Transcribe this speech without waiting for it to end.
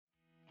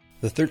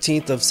The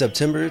 13th of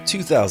September,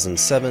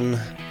 2007,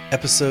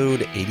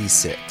 episode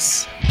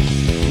 86.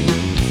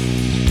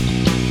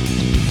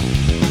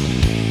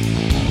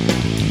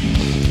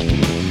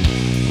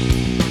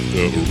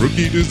 The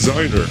Rookie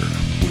Designer,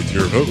 with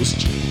your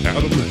host,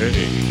 Adam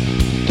Hay.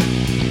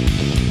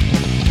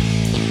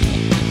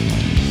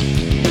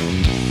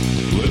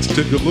 Let's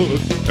take a look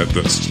at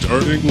the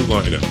starting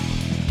lineup.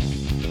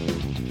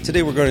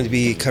 Today we're going to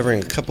be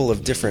covering a couple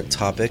of different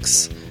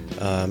topics.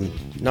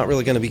 Not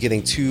really going to be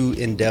getting too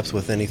in-depth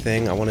with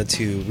anything. I wanted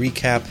to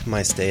recap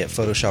my stay at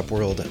Photoshop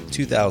World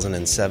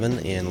 2007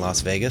 in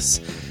Las Vegas.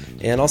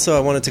 And also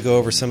I wanted to go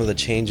over some of the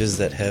changes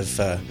that have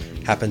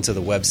happened to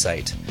the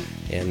website,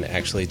 and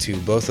actually to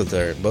both of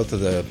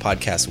the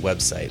podcast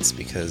websites,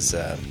 because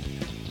I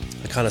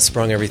kind of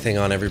sprung everything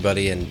on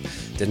everybody and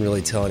didn't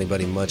really tell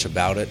anybody much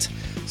about it.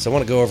 So I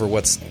want to go over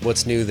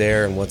what's new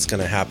there and what's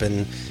going to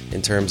happen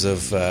in terms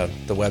of the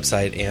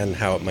website and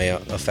how it may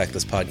affect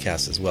this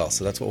podcast as well.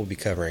 So that's what we'll be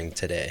covering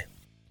today.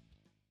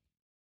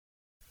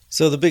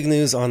 So the big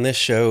news on this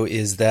show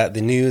is that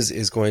the news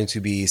is going to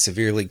be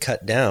severely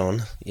cut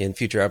down in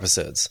future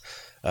episodes.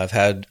 I've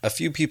had a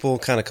few people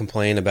kind of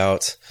complain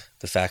about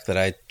the fact that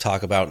I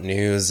talk about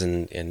news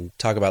and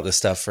talk about this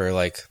stuff for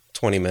like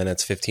 20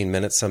 minutes, 15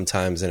 minutes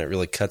sometimes, and it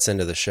really cuts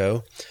into the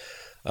show.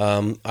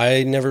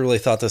 I never really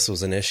thought this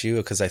was an issue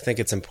because I think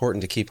it's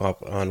important to keep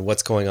up on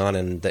what's going on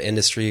in the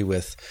industry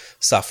with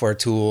software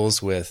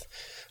tools, with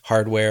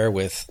hardware,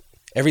 with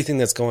everything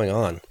that's going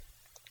on.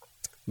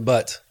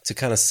 But to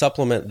kind of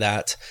supplement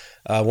that,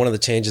 one of the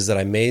changes that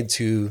I made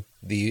to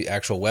the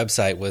actual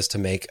website was to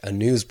make a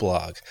news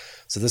blog.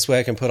 So this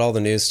way I can put all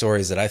the news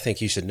stories that I think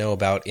you should know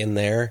about in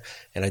there,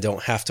 and I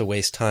don't have to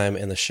waste time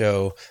in the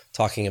show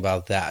talking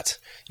about that.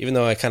 Even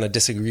though I kind of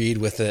disagreed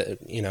with it,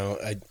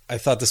 I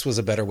thought this was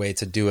a better way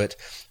to do it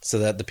so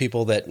that the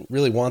people that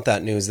really want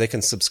that news, they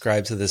can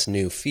subscribe to this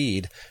new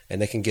feed and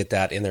they can get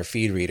that in their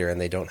feed reader and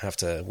they don't have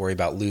to worry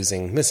about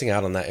missing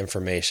out on that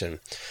information.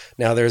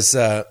 Now there's,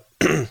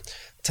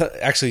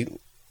 actually,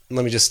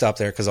 let me just stop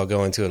there because I'll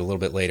go into it a little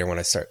bit later when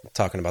I start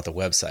talking about the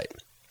website.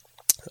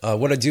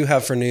 What I do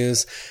have for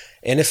news,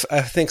 and if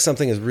I think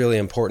something is really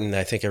important and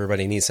I think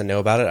everybody needs to know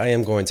about it, I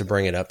am going to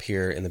bring it up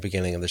here in the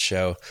beginning of the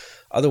show.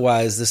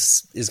 Otherwise,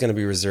 this is going to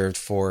be reserved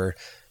for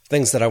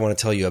things that I want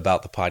to tell you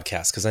about the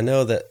podcast, because I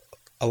know that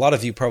a lot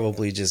of you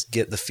probably just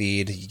get the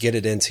feed, you get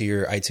it into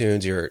your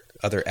iTunes, your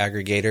other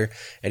aggregator,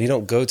 and you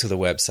don't go to the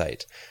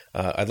website.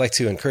 I'd like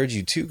to encourage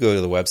you to go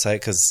to the website,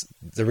 because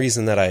the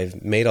reason that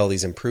I've made all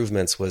these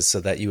improvements was so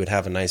that you would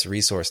have a nice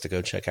resource to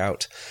go check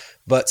out.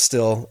 But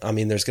still,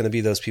 there's going to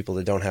be those people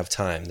that don't have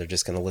time. They're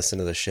just going to listen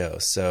to the show.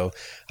 So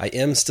I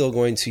am still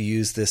going to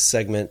use this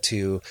segment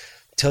to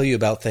tell you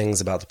about things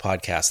about the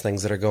podcast,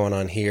 things that are going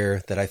on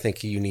here that I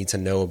think you need to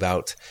know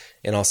about,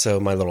 and also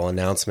my little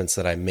announcements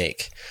that I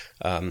make,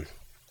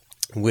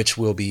 which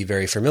will be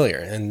very familiar.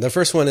 And the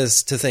first one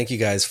is to thank you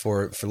guys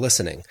for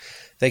listening.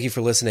 Thank you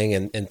for listening,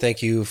 and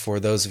thank you for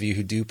those of you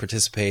who do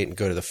participate and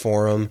go to the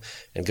forum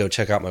and go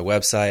check out my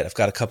website. I've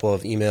got a couple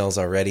of emails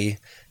already,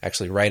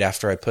 actually right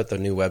after I put the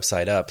new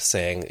website up,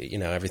 saying,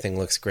 everything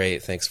looks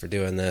great, thanks for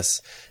doing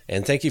this.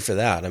 And thank you for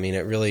that.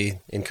 It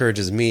really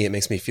encourages me. It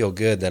makes me feel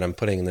good that I'm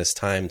putting in this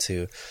time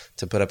to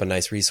put up a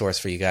nice resource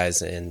for you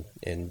guys, and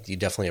you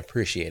definitely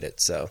appreciate it.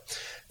 So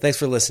thanks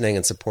for listening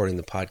and supporting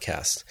the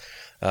podcast.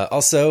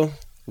 Also,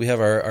 we have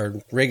our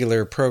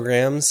regular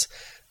programs.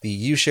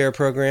 The UShare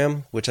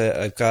program, which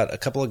I've got a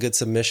couple of good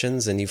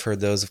submissions, and you've heard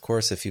those, of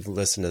course, if you've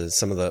listened to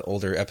some of the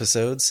older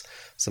episodes,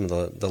 some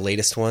of the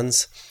latest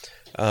ones.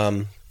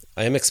 I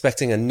am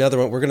expecting another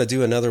one. We're going to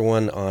do another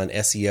one on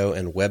SEO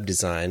and web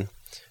design.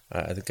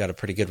 I've got a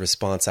pretty good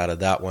response out of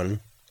that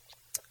one.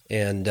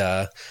 And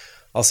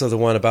also the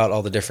one about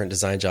all the different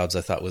design jobs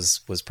I thought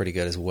was pretty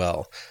good as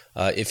well.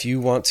 If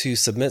you want to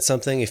submit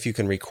something, if you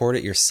can record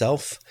it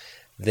yourself,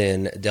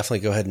 then definitely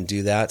go ahead and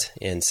do that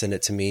and send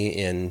it to me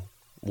in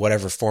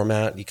whatever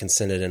format. You can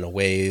send it in a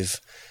WAV,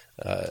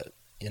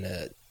 in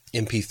a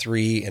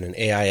MP3, in an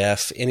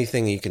AIF,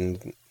 anything you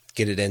can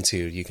get it into,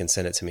 you can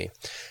send it to me.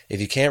 If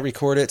you can't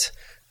record it,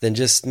 then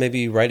just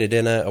maybe write it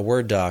in a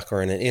Word doc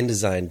or in an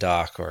InDesign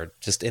doc or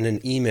just in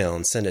an email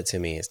and send it to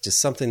me. It's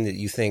just something that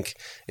you think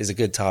is a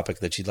good topic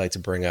that you'd like to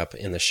bring up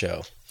in the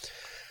show.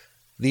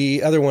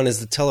 The other one is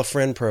the Tell a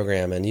Friend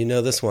program, and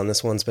this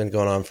one's been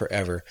going on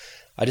forever.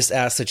 I just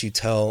ask that you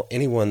tell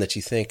anyone that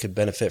you think could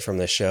benefit from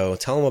this show.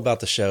 Tell them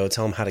about the show.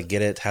 Tell them how to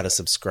get it, how to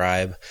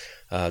subscribe.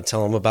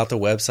 Tell them about the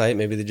website.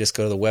 Maybe they just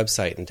go to the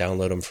website and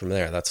download them from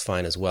there. That's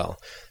fine as well.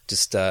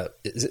 Just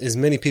as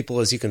many people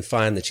as you can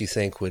find that you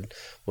think would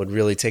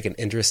really take an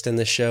interest in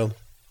this show.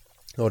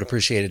 I would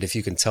appreciate it if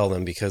you can tell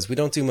them, because we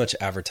don't do much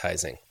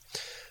advertising.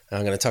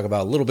 I'm going to talk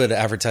about a little bit of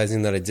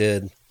advertising that I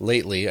did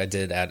lately. I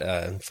did at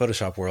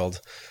Photoshop World.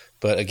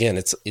 But again,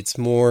 it's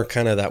more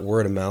kind of that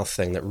word of mouth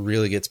thing that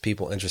really gets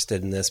people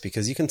interested in this,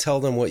 because you can tell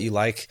them what you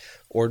like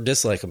or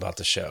dislike about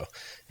the show,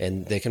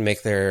 and they can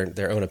make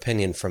their own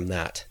opinion from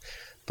that.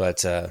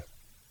 But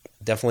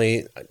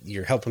definitely,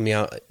 you're helping me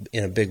out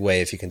in a big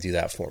way if you can do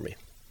that for me.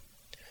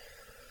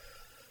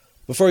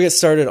 Before we get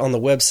started on the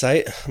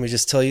website, let me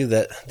just tell you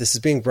that this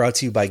is being brought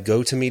to you by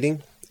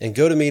GoToMeeting. And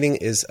GoToMeeting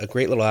is a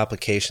great little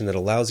application that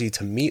allows you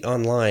to meet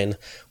online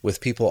with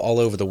people all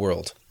over the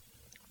world.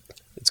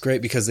 It's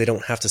great because they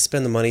don't have to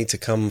spend the money to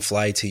come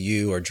fly to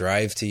you or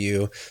drive to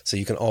you, so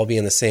you can all be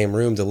in the same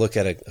room to look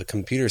at a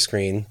computer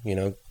screen,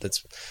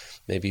 that's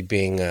maybe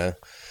being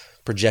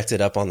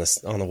projected up on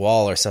the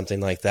wall or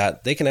something like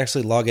that. They can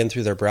actually log in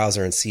through their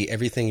browser and see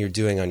everything you're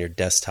doing on your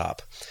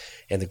desktop.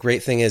 And the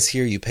great thing is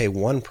here you pay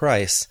one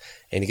price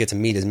and you get to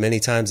meet as many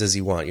times as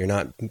you want. You're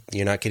not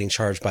getting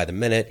charged by the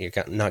minute. You're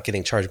not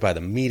getting charged by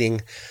the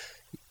meeting.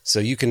 So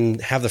you can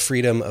have the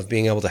freedom of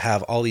being able to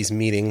have all these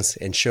meetings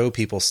and show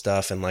people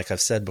stuff. And like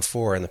I've said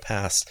before in the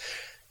past,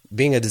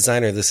 being a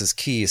designer, this is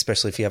key,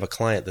 especially if you have a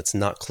client that's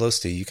not close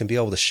to you. You can be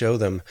able to show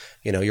them,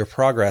 your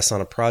progress on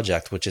a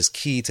project, which is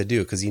key to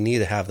do because you need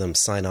to have them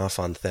sign off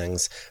on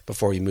things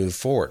before you move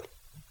forward.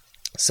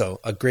 So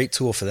a great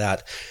tool for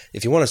that.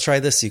 If you want to try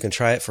this, you can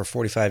try it for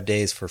 45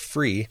 days for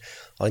free.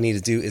 All you need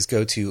to do is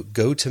go to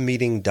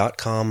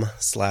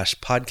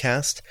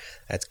gotomeeting.com/podcast.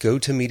 That's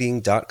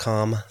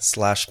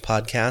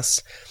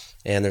gotomeeting.com/podcast.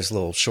 And there's a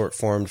little short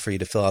form for you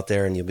to fill out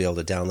there, and you'll be able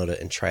to download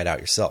it and try it out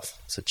yourself.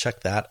 So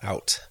check that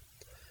out.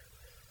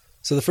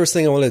 So the first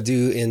thing I want to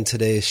do in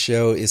today's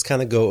show is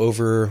kind of go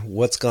over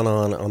what's gone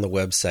on the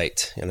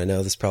website. And I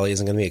know this probably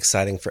isn't going to be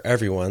exciting for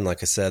everyone.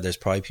 Like I said, there's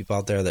probably people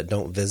out there that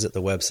don't visit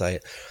the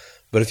website.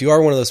 But if you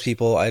are one of those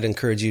people, I'd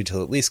encourage you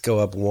to at least go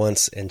up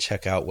once and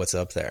check out what's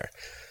up there,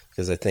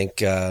 because I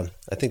think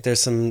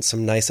there's some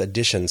nice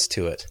additions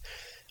to it.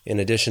 In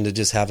addition to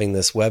just having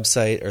this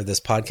website, or this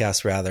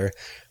podcast rather,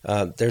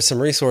 there's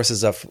some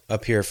resources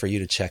up here for you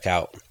to check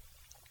out.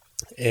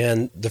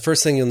 And the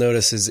first thing you'll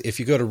notice is if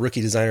you go to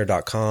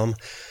rookiedesigner.com,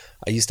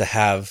 I used to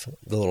have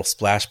the little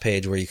splash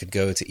page where you could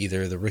go to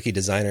either the Rookie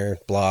Designer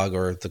blog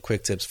or the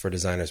Quick Tips for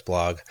Designers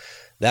blog.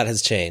 That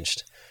has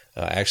changed.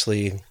 I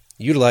actually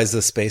utilize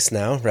this space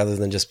now rather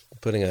than just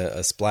putting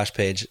a splash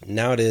page.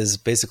 Now it is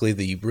basically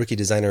the Rookie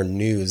Designer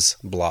news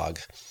blog.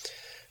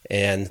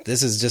 And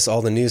this is just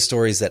all the news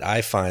stories that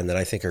I find that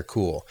I think are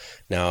cool.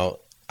 Now,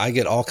 I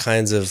get all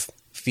kinds of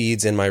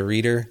feeds in my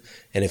reader,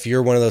 and if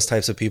you're one of those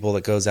types of people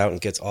that goes out and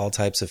gets all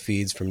types of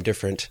feeds from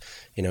different,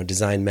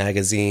 design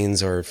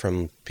magazines, or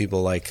from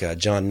people like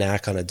John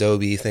Knack on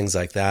Adobe, things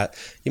like that,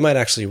 you might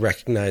actually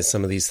recognize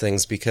some of these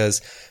things,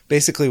 because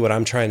basically what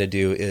I'm trying to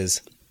do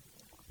is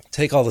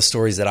take all the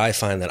stories that I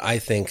find that I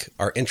think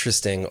are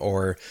interesting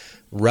or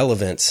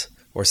relevant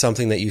or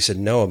something that you should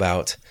know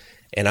about,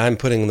 and I'm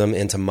putting them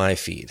into my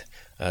feed.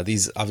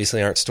 These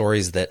obviously aren't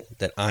stories that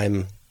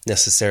I'm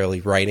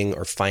necessarily writing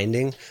or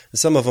finding.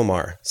 Some of them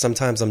are.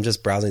 Sometimes I'm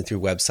just browsing through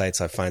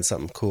websites, I find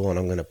something cool, and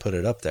I'm going to put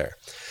it up there.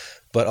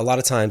 But a lot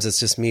of times it's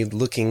just me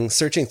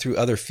searching through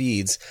other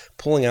feeds,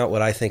 pulling out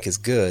what I think is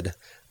good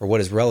or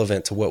what is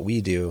relevant to what we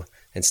do,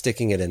 and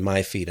sticking it in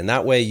my feed. And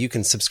that way you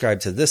can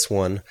subscribe to this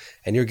one,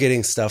 and you're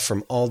getting stuff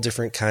from all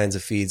different kinds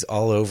of feeds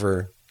all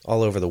over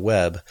the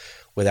web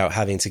without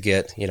having to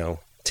get,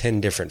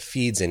 10 different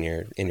feeds in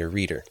your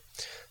reader.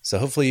 So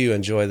hopefully you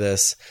enjoy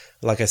this.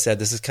 Like I said,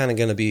 this is kind of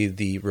going to be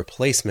the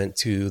replacement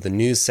to the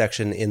news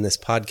section in this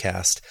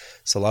podcast.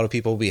 So a lot of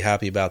people will be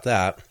happy about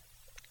that.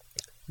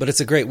 But it's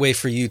a great way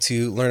for you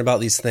to learn about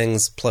these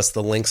things. Plus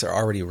the links are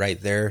already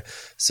right there.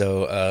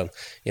 So,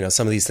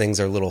 some of these things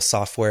are little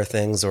software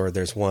things, or I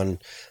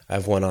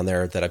have one on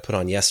there that I put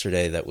on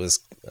yesterday that was,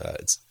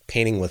 it's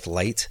painting with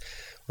light,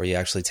 where you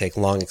actually take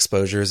long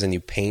exposures and you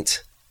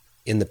paint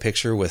in the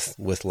picture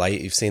with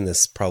light. You've seen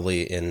this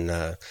probably in,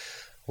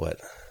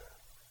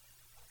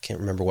 can't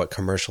remember what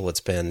commercial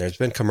it's been. There's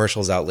been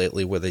commercials out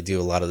lately where they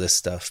do a lot of this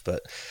stuff,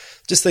 but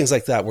just things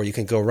like that where you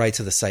can go right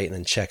to the site and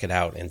then check it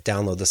out and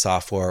download the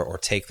software or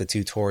take the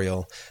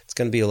tutorial. It's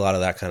going to be a lot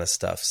of that kind of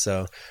stuff.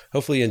 So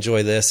hopefully you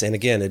enjoy this. And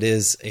again, it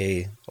is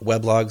a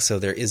weblog, so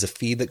there is a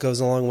feed that goes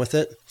along with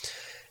it.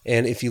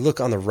 And if you look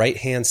on the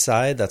right-hand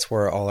side, that's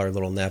where all our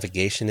little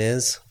navigation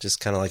is, just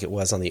kind of like it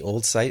was on the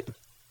old site.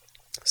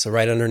 So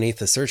right underneath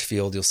the search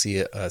field, you'll see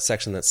a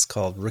section that's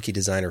called Rookie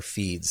Designer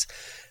Feeds.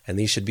 And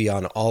these should be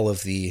on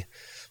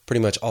pretty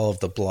much all of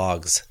the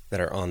blogs that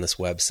are on this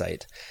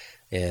website.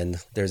 And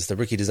there's the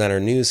Rookie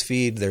Designer news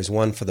feed. There's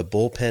one for the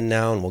bullpen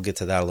now, and we'll get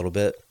to that a little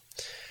bit.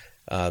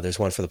 There's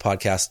one for the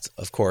podcast,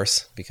 of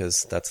course,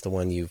 because that's the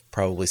one you've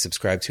probably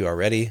subscribed to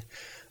already.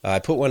 I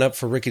put one up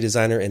for Rookie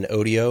Designer and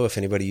Odeo, if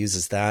anybody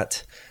uses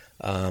that.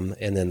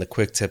 And then the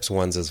Quick Tips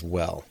ones as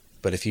well.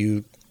 But if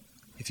you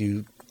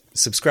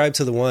subscribe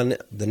to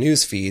the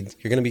news feed,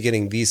 you're going to be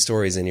getting these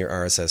stories in your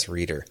RSS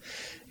reader.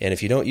 And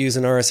if you don't use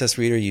an RSS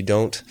reader, you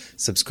don't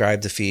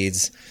subscribe to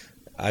feeds,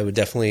 I would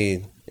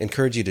definitely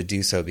encourage you to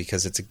do so,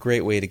 because it's a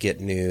great way to get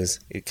news.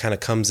 It kind of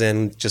comes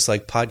in just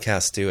like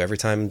podcasts do. Every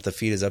time the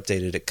feed is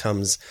updated, it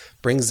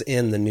brings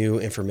in the new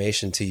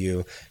information to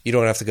you. You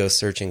don't have to go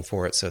searching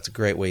for it. So it's a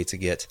great way to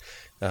get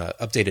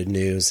updated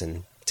news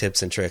and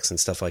tips and tricks and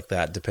stuff like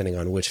that, depending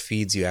on which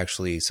feeds you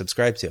actually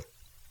subscribe to.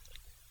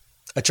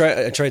 I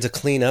tried to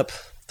clean up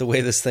the way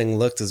this thing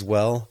looked as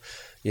well.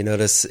 You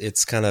notice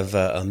it's kind of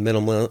a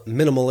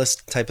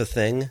minimalist type of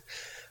thing.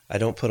 I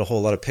don't put a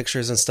whole lot of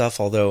pictures and stuff,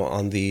 although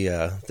on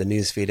the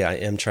news feed I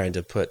am trying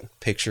to put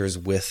pictures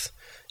with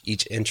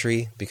each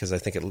entry because I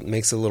think it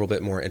makes it a little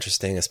bit more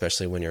interesting,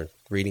 especially when you're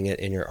reading it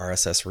in your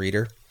RSS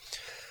reader.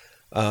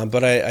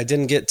 But I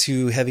didn't get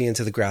too heavy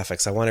into the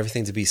graphics. I want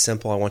everything to be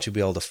simple. I want you to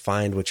be able to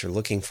find what you're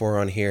looking for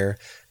on here,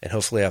 and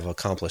hopefully I've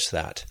accomplished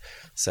that.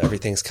 So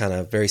everything's kind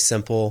of very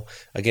simple.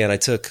 Again, I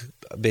took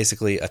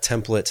basically a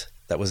template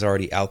that was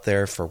already out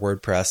there for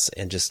WordPress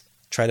and just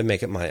try to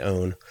make it my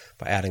own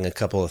by adding a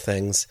couple of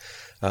things.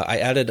 I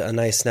added a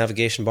nice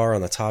navigation bar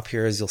on the top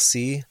here, as you'll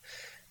see,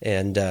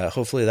 and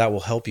hopefully that will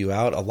help you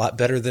out a lot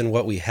better than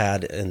what we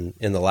had in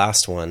the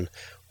last one,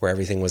 where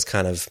everything was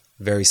kind of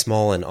very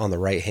small and on the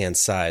right-hand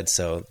side.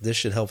 So this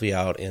should help you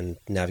out in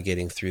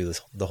navigating through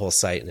the whole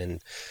site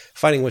and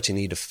finding what you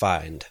need to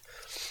find.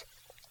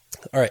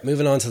 All right,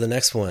 moving on to the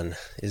next one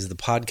is the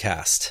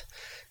podcast.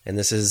 And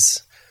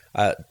this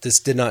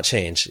did not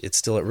change. It's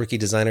still at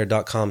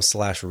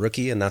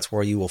rookiedesigner.com/rookie, and that's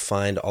where you will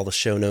find all the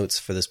show notes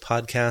for this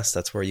podcast.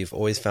 That's where you've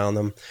always found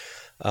them.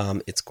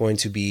 It's going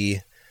to be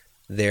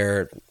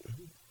there.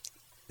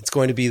 It's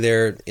going to be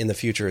there in the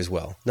future as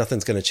well.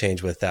 Nothing's going to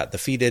change with that. The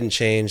feed didn't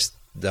change.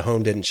 The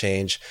home didn't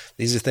change.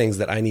 These are things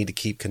that I need to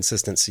keep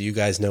consistent so you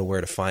guys know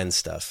where to find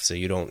stuff. So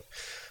you don't,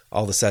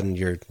 all of a sudden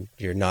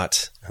you're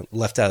not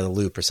left out of the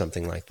loop or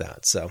something like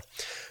that. So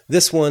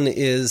this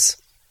is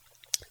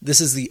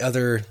the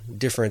other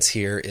difference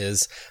here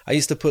is I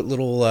used to put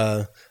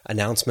little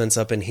announcements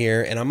up in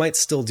here, and I might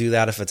still do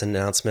that if it's an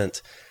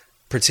announcement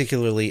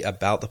particularly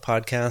about the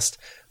podcast.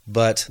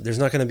 But there's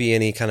not going to be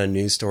any kind of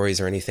news stories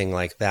or anything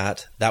like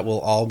that. That will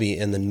all be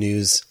in the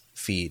news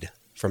feed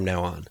from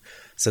now on.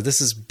 So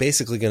this is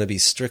basically going to be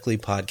strictly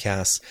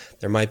podcasts.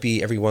 There might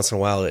be every once in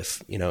a while,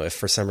 if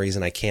for some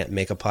reason I can't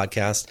make a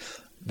podcast,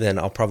 then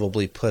I'll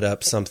probably put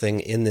up something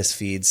in this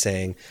feed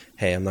saying,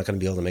 hey, I'm not going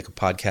to be able to make a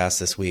podcast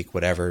this week,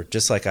 whatever,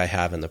 just like I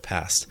have in the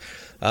past.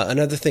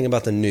 Another thing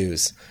about the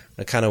news,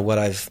 kind of what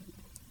I've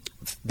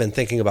been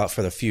thinking about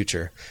for the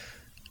future.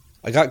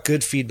 I got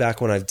good feedback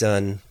when I've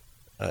done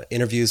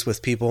interviews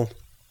with people,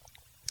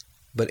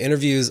 but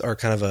interviews are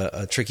kind of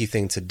a tricky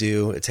thing to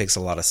do. It takes a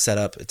lot of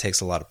setup. It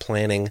takes a lot of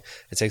planning.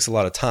 It takes a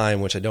lot of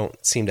time, which I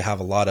don't seem to have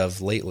a lot of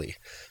lately.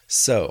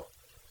 So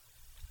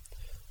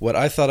what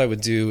I thought I would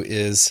do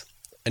is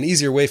an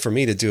easier way for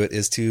me to do it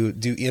is to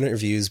do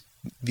interviews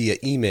via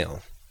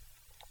email.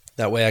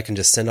 That way I can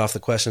just send off the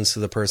questions to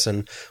the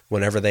person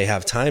whenever they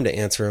have time to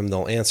answer them.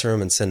 They'll answer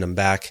them and send them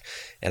back.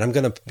 And I'm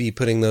going to be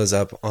putting those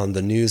up on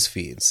the news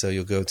feed. So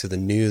you'll go to the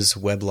news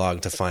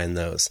weblog to find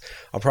those.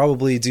 I'll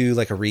probably do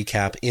like a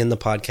recap in the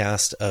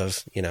podcast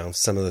of,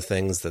 some of the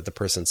things that the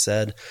person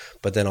said,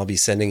 but then I'll be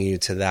sending you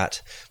to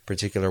that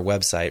particular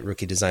website,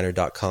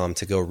 rookiedesigner.com,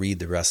 to go read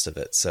the rest of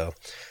it. So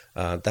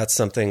that's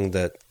something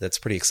that's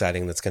pretty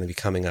exciting that's going to be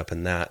coming up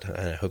in that.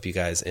 And I hope you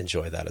guys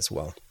enjoy that as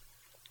well.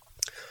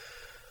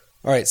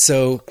 All right,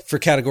 so for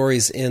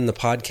categories in the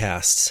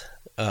podcasts,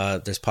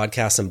 there's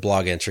podcasts and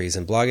blog entries.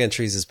 And blog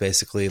entries is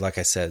basically, like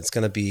I said, it's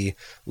going to be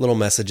little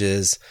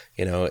messages.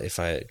 If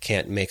I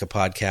can't make a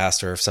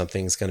podcast or if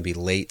something's going to be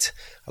late,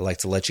 I like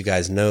to let you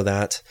guys know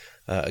that.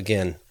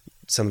 Again,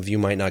 some of you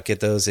might not get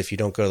those. If you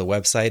don't go to the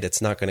website,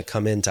 it's not going to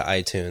come into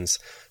iTunes.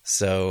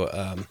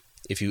 So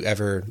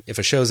if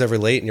a show's ever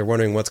late and you're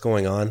wondering what's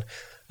going on,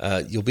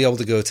 you'll be able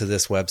to go to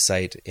this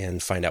website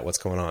and find out what's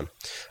going on.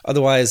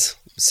 Otherwise,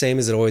 same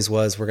as it always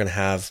was, we're going to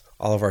have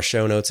all of our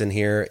show notes in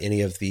here.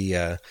 Any of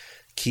the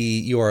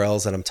key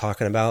URLs that I'm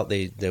talking about,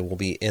 they will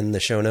be in the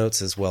show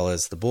notes, as well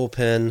as the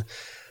bullpen,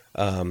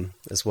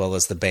 as well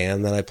as the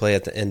band that I play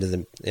at the end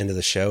of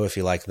the show. If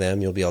you like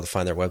them, you'll be able to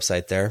find their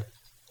website there.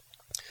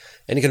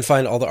 And you can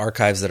find all the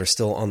archives that are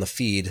still on the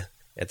feed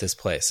at this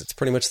place. It's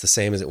pretty much the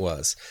same as it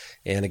was.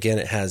 And again,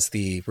 it has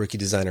the Rookie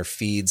Designer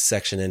feeds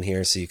section in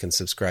here, so you can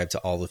subscribe to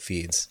all the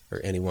feeds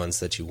or any ones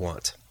that you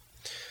want.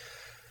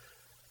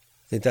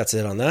 I think that's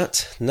it on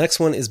that. Next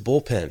one is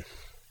bullpen.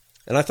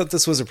 And I thought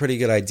this was a pretty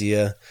good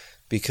idea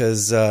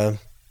because,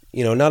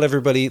 not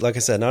everybody, like I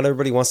said, not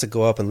everybody wants to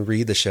go up and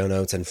read the show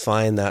notes and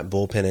find that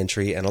bullpen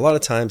entry. And a lot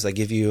of times I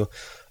give you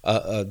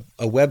a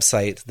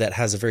website that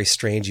has a very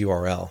strange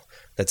URL.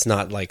 That's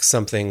not like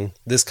something,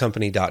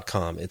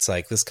 thiscompany.com. It's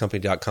like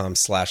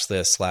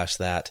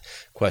thiscompany.com/this/that, ?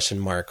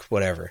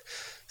 Whatever.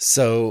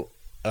 So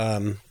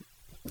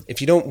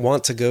if you don't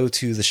want to go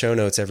to the show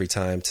notes every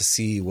time to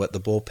see what the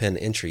bullpen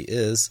entry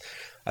is,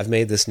 I've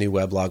made this new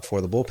weblog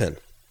for the bullpen.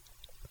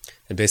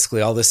 And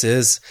basically all this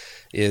is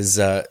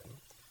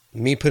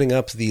me putting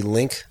up the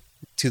link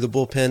to the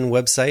bullpen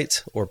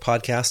website or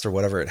podcast or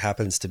whatever it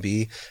happens to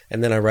be.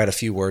 And then I write a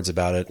few words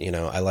about it.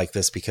 I like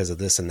this because of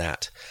this and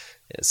that.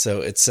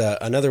 So it's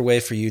another way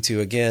for you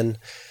to, again,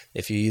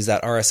 if you use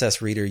that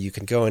RSS reader, you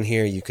can go in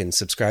here, you can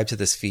subscribe to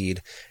this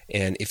feed.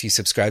 And if you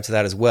subscribe to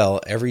that as well,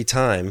 every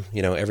time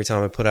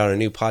I put out a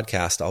new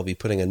podcast, I'll be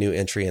putting a new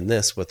entry in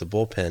this with the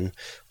bullpen,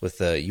 with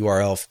the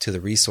URL to the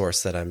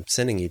resource that I'm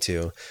sending you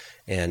to.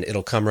 And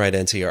it'll come right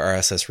into your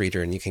RSS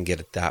reader and you can get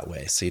it that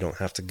way. So you don't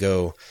have to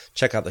go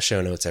check out the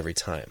show notes every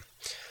time.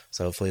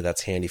 So hopefully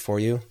that's handy for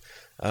you.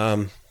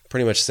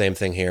 pretty much the same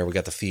thing here. We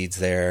got the feeds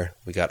there.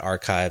 We got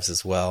archives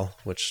as well,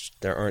 which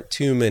there aren't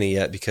too many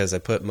yet because I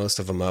put most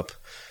of them up,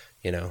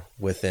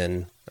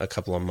 within a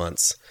couple of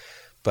months.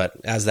 But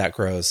as that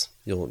grows,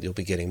 you'll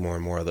be getting more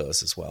and more of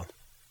those as well.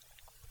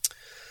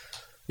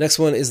 Next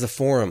one is the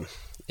forum.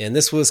 And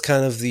this was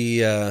kind of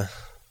the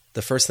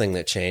first thing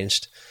that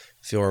changed.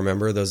 If you'll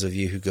remember, those of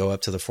you who go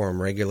up to the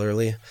forum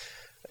regularly.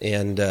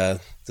 And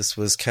this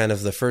was kind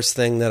of the first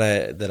thing that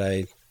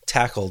I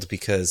tackled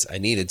because I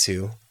needed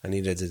to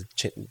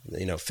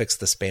fix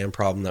the spam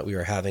problem that we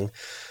were having.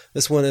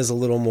 This one is a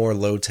little more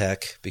low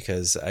tech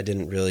because I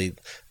didn't really,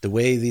 the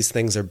way these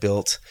things are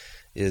built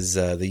is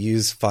the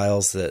use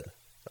files that,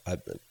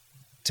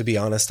 to be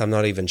honest, I'm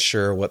not even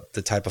sure what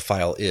the type of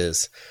file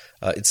is.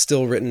 It's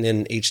still written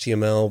in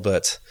HTML,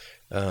 but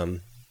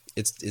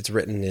it's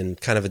written in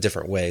kind of a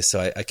different way.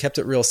 So I kept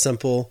it real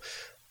simple.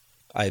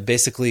 I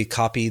basically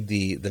copied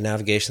the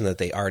navigation that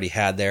they already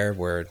had there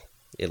where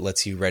it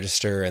lets you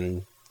register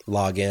and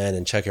log in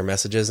and check your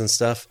messages and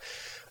stuff.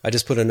 I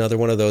just put another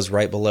one of those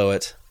right below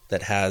it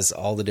that has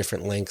all the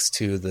different links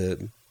to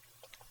the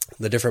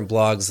different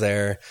blogs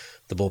there,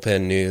 the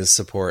bullpen news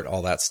support,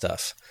 all that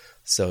stuff.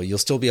 So you'll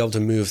still be able to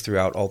move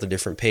throughout all the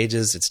different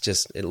pages. It's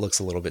just, it looks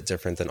a little bit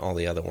different than all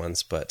the other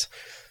ones. But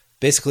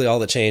basically all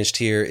that changed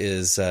here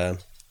is,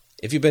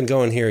 if you've been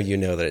going here, you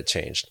know that it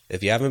changed.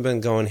 If you haven't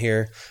been going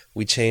here,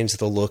 we changed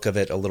the look of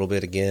it a little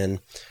bit again,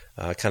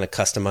 kind of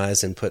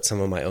customized and put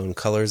some of my own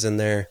colors in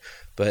there,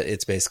 but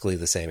it's basically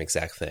the same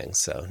exact thing.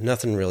 So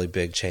nothing really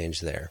big change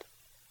there.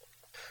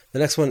 The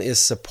next one is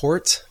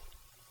support.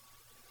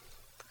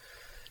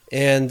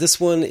 And this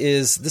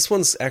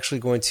one's actually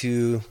going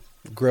to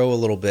grow a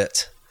little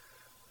bit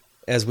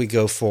as we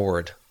go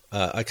forward.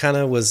 I kind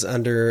of was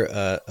under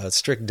a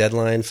strict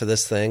deadline for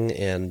this thing,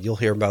 and you'll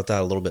hear about that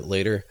a little bit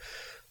later.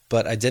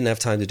 But I didn't have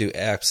time to do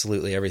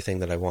absolutely everything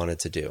that I wanted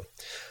to do.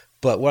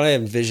 But what I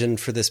envisioned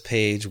for this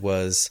page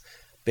was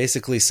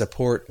basically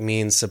support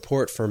means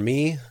support for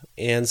me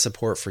and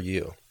support for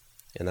you.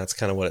 And that's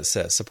kind of what it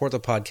says. Support the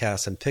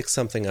podcast and pick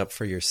something up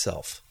for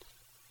yourself.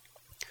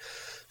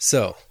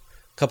 So,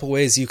 a couple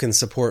ways you can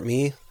support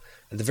me.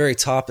 At the very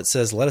top, it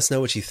says, let us know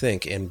what you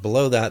think. And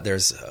below that,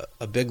 there's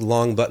a big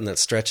long button that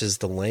stretches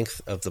the length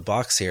of the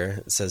box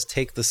here. It says,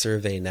 take the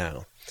survey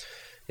now.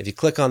 If you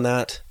click on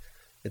that,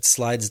 it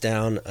slides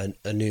down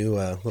a new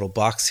little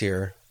box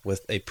here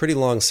with a pretty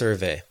long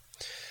survey.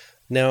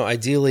 Now,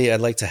 ideally,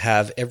 I'd like to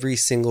have every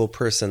single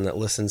person that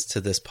listens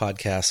to this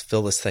podcast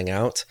fill this thing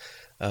out.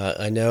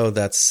 I know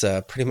that's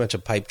pretty much a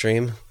pipe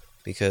dream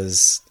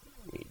because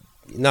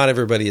not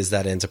everybody is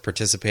that into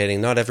participating.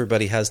 Not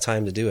everybody has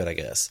time to do it, I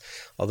guess.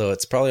 Although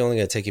it's probably only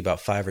going to take you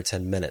about 5 or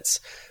 10 minutes.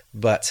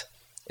 But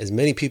as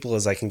many people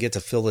as I can get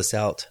to fill this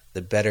out,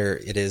 the better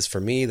it is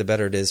for me, the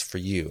better it is for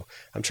you.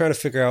 I'm trying to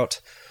figure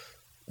out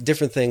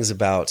different things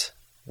about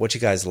what you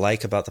guys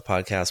like about the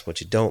podcast,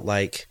 what you don't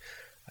like,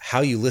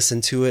 how you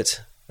listen to it,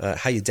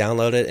 how you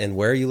download it, and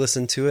where you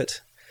listen to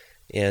it,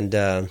 and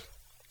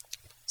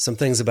some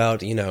things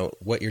about,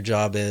 what your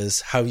job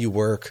is, how you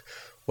work,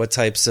 what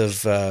types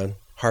of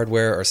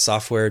hardware or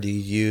software do you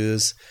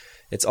use.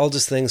 It's all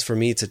just things for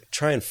me to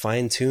try and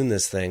fine-tune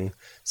this thing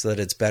so that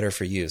it's better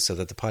for you, so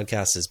that the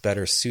podcast is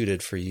better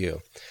suited for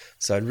you.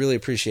 So I'd really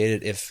appreciate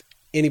it if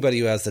anybody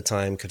who has the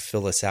time could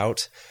fill this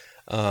out.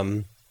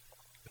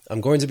 I'm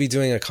going to be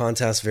doing a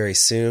contest very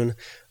soon.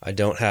 I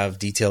don't have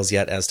details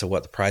yet as to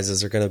what the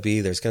prizes are going to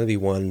be. There's going to be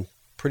one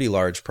pretty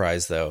large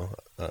prize, though,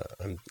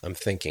 I'm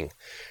thinking.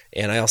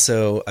 And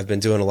I've been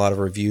doing a lot of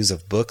reviews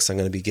of books. I'm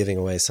going to be giving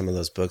away some of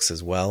those books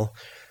as well.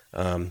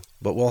 But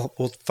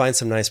we'll find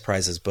some nice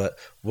prizes. But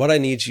what I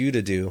need you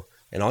to do,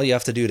 and all you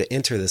have to do to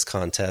enter this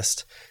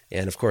contest,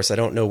 and of course I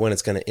don't know when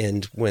it's going to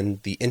end,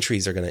 when the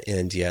entries are going to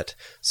end yet.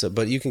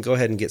 But you can go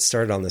ahead and get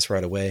started on this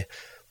right away.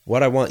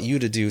 What I want you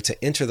to do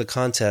to enter the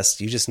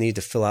contest, you just need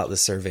to fill out the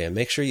survey and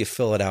make sure you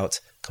fill it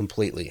out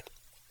completely.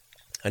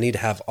 I need to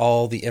have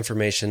all the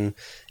information,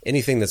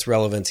 anything that's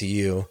relevant to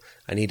you.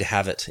 I need to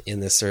have it in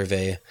this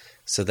survey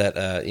so that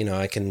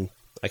I can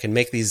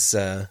make these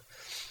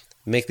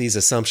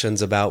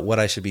assumptions about what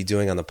I should be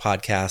doing on the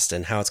podcast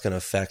and how it's going to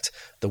affect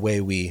the way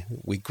we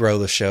grow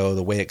the show,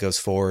 the way it goes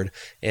forward,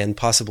 and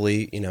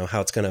possibly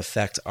how it's going to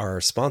affect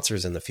our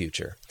sponsors in the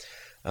future.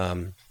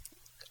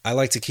 I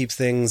like to keep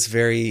things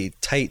very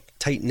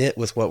tight-knit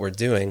with what we're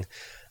doing.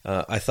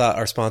 I thought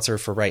our sponsor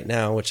for right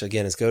now, which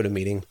again is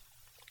GoToMeeting,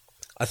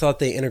 I thought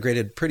they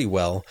integrated pretty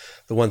well.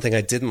 The one thing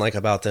I didn't like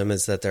about them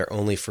is that they're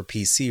only for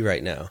PC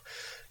right now.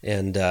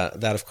 And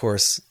that, of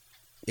course,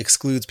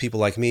 excludes people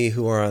like me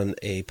who are on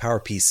a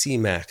PowerPC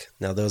Mac.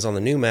 Now, those on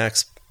the new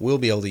Macs will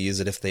be able to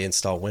use it if they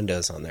install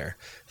Windows on there,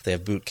 if they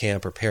have Boot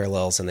Camp or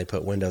Parallels and they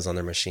put Windows on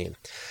their machine.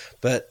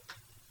 But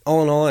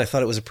all in all, I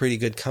thought it was a pretty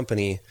good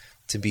company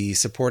to be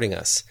supporting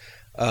us.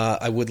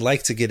 I would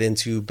like to get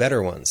into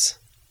better ones.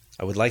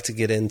 I would like to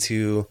get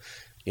into,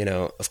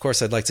 of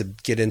course I'd like to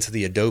get into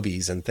the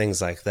Adobes and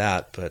things like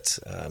that, but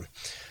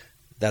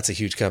that's a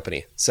huge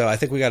company. So I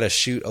think we got to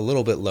shoot a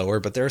little bit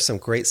lower, but there are some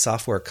great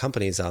software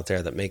companies out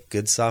there that make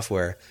good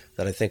software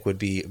that I think would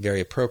be very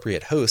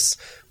appropriate hosts,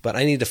 but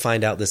I need to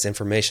find out this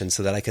information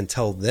so that I can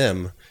tell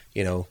them,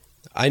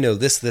 I know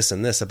this, this,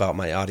 and this about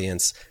my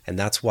audience, and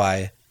that's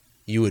why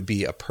you would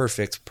be a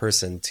perfect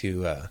person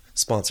to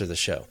sponsor the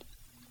show,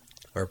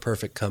 or a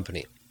perfect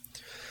company.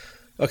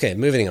 Okay,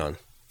 moving on.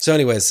 So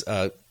anyways,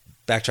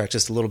 backtrack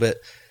just a little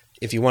bit.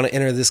 If you want to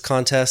enter this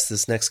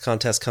next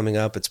contest coming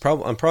up,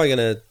 I'm probably going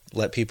to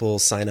let people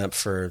sign up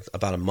for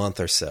about a month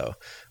or so.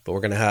 But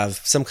we're going to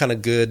have some kind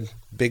of good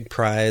big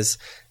prize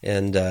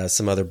and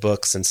some other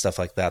books and stuff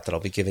like that I'll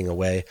be giving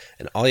away.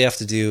 And all you have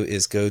to do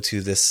is go to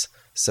this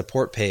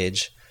support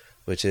page,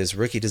 which is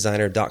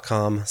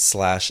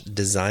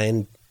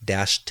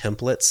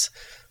rookiedesigner.com/design-templates.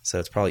 So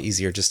it's probably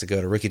easier just to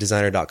go to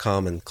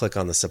rookiedesigner.com and click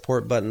on the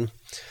support button.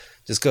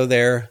 Just go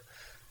there.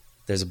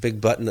 There's a big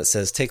button that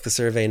says take the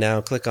survey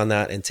now. Click on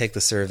that and take the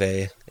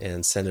survey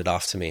and send it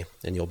off to me,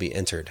 and you'll be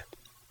entered.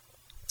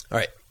 All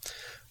right,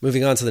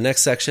 moving on to the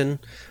next section.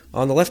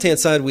 On the left-hand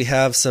side, we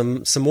have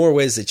some more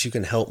ways that you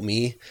can help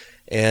me,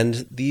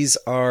 and these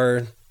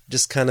are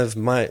just kind of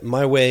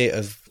my way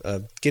of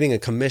getting a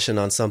commission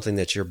on something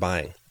that you're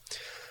buying.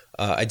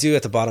 I do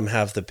at the bottom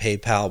have the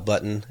PayPal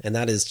button, and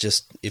that is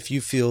just if you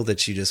feel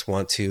that you just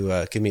want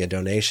to give me a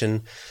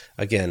donation.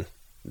 Again,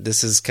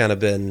 this has kind of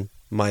been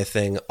my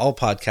thing. All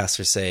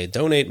podcasters say,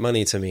 donate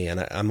money to me.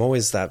 And I'm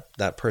always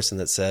that person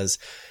that says,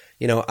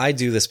 I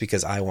do this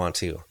because I want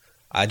to.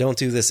 I don't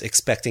do this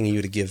expecting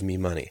you to give me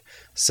money.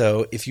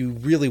 So if you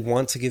really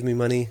want to give me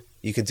money,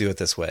 you can do it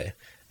this way.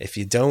 If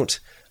you don't,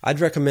 I'd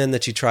recommend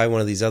that you try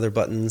one of these other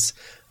buttons.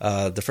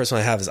 The first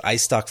one I have is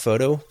iStock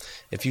Photo.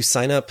 If you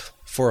sign up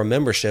for a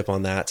membership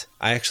on that,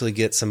 I actually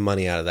get some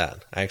money out of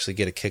that. I actually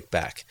get a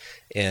kickback.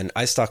 And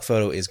iStock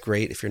Photo is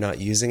great. If you're not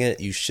using it,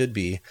 you should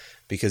be,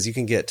 because you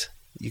can get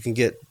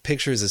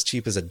pictures as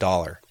cheap as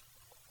 $1.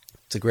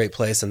 It's a great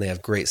place, and they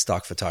have great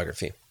stock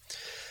photography.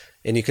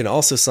 And you can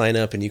also sign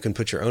up and you can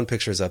put your own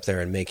pictures up there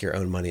and make your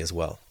own money as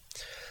well.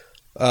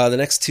 The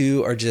next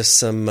two are just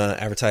some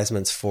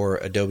advertisements for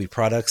Adobe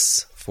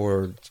products,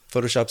 for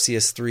Photoshop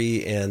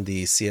CS3 and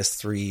the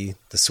CS3,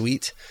 the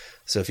suite.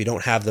 So if you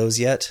don't have those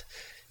yet,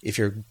 if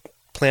you're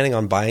planning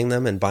on buying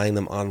them and buying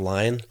them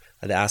online,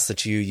 I'd ask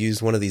that you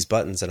use one of these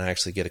buttons, and I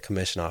actually get a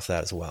commission off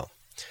that as well.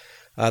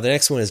 The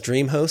next one is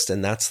DreamHost,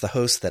 and that's the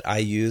host that I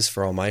use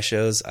for all my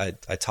shows. I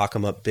talk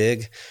them up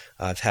big.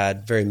 I've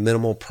had very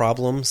minimal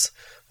problems.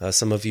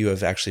 Some of you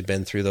have actually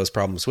been through those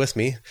problems with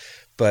me,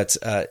 but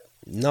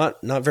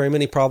not very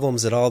many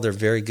problems at all. They're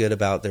very good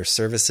about their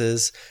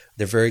services.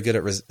 They're very good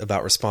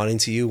about responding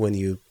to you when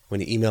you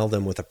email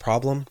them with a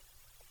problem.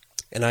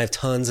 And I have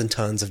tons and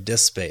tons of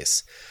disk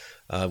space.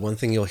 One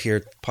thing you'll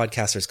hear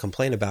podcasters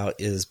complain about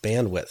is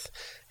bandwidth.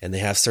 And they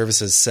have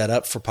services set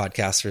up for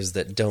podcasters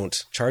that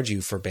don't charge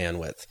you for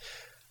bandwidth.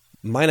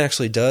 Mine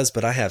actually does,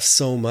 but I have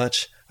so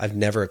much, I've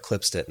never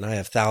eclipsed it. And I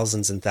have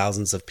thousands and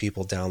thousands of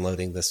people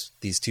downloading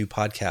these two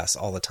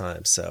podcasts all the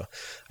time. So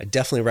I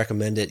definitely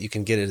recommend it. You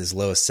can get it as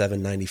low as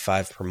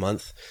 $7.95 per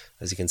month,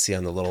 as you can see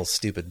on the little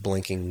stupid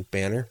blinking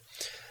banner.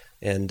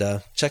 And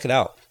check it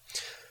out.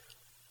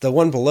 The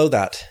one below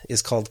that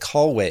is called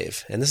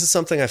CallWave. And this is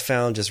something I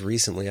found just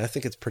recently. I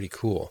think it's pretty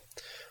cool.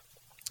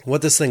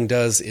 What this thing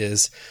does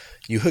is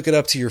you hook it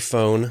up to your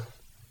phone,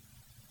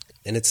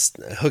 and it's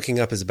hooking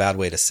up is a bad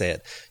way to say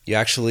it. You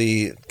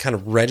actually kind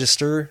of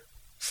register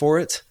for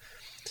it,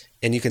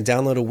 and you can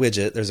download a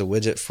widget. There's a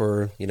widget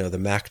for, the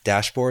Mac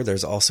dashboard.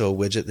 There's also a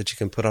widget that you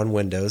can put on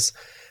Windows.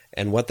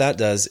 And what that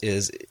does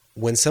is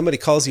when somebody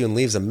calls you and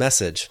leaves a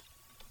message,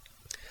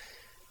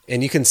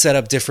 and you can set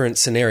up different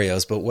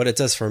scenarios, but what it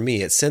does for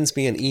me, it sends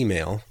me an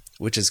email,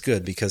 which is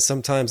good because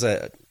sometimes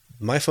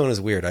my phone is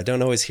weird. I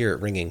don't always hear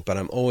it ringing, but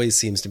I always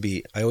seem to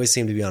be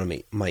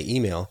on my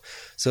email.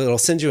 So it'll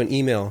send you an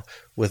email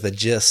with a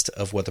gist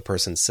of what the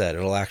person said.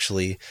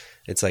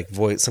 It's like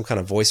some kind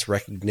of voice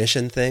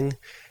recognition thing,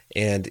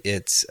 and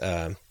it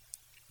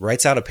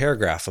writes out a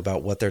paragraph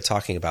about what they're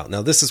talking about.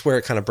 Now, this is where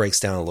it kind of breaks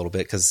down a little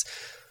bit because,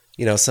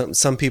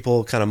 some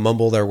people kind of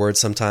mumble their words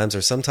sometimes,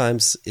 or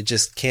sometimes it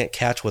just can't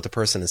catch what the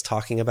person is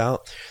talking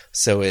about.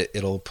 So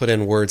it'll put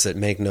in words that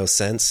make no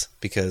sense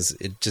because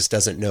it just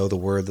doesn't know the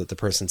word that the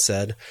person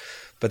said.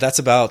 But that's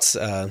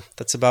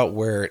about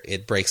where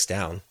it breaks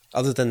down.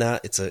 Other than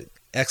that, it's an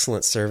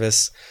excellent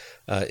service.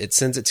 It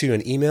sends it to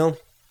an email.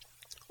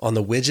 On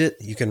the widget,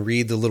 you can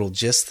read the little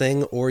gist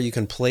thing, or you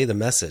can play the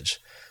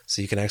message.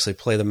 So you can actually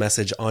play the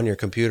message on your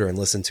computer and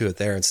listen to it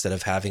there instead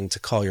of having to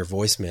call your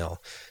voicemail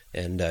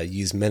and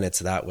use minutes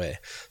that way.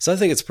 So I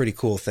think it's a pretty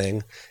cool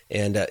thing,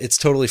 and it's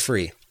totally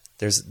free.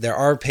 There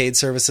are paid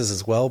services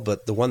as well,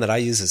 but the one that I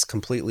use is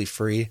completely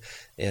free,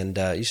 and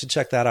you should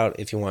check that out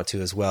if you want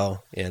to as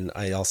well. And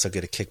I also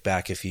get a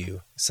kickback if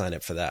you sign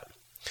up for that.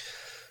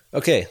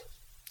 Okay,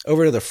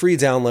 over to the free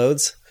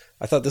downloads.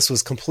 I thought this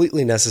was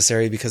completely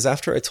necessary because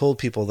after I told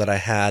people that I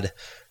had,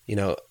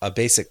 a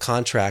basic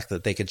contract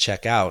that they could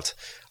check out,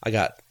 I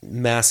got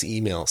mass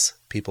emails,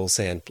 people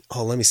saying,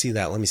 "Oh, let me see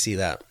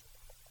that.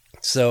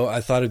 So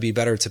I thought it'd be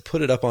better to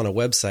put it up on a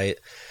website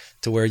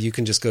to where you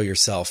can just go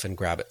yourself and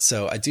grab it.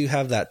 So I do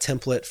have that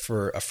template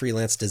for a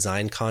freelance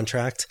design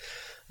contract.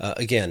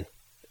 Again,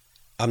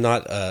 I'm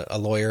not a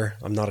lawyer.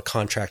 I'm not a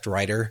contract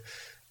writer.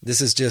 This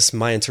is just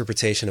my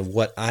interpretation of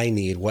what I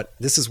need.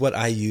 This is what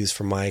I use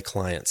for my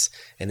clients,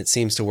 and it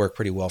seems to work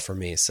pretty well for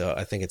me. So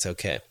I think it's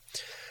okay.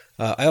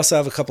 I also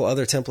have a couple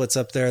other templates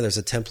up there. There's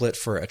a template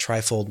for a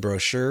trifold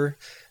brochure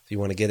if you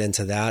want to get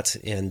into that.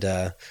 And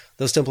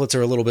those templates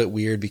are a little bit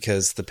weird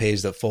because the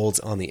page that folds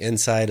on the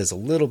inside is a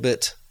little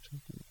bit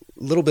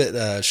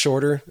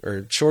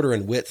shorter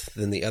in width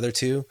than the other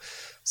two.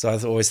 So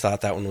I've always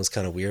thought that one was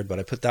kind of weird, but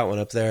I put that one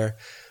up there.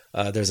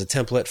 There's a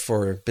template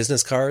for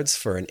business cards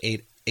for an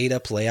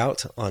 8-up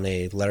layout on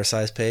a letter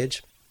size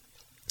page.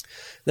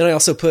 Then I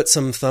also put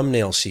some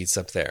thumbnail sheets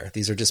up there.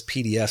 These are just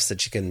PDFs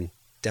that you can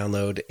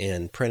download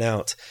and print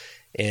out.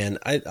 And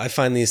I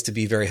find these to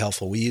be very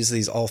helpful. We use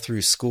these all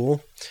through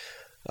school.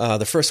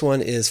 The first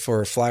one is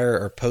for flyer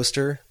or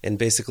poster. And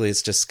basically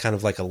it's just kind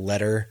of like a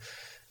letter,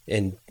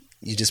 and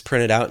you just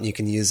print it out and you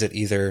can use it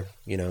either,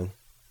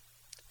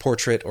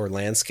 portrait or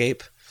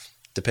landscape,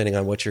 depending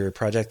on what your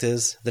project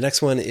is. The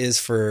next one is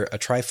for a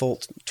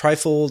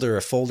trifold or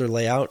a folder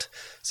layout.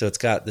 So it's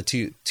got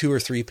the two or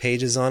three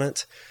pages on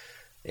it.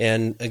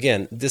 And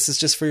again, this is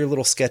just for your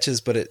little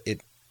sketches, but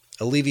it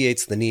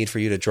alleviates the need for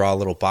you to draw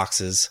little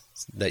boxes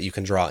that you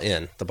can draw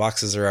in. The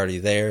boxes are already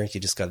there. You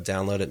just got to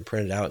download it and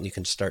print it out, and you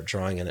can start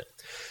drawing in it.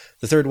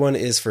 The third one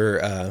is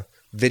for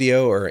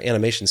video or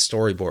animation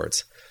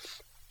storyboards.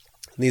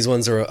 These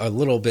ones are a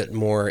little bit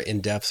more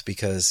in-depth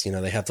because,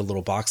 they have the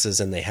little boxes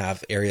and they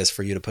have areas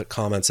for you to put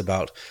comments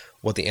about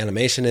what the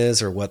animation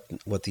is or what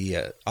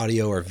the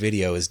audio or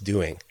video is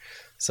doing.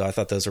 So I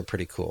thought those were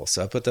pretty cool.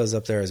 So I put those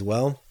up there as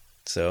well.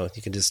 So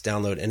you can just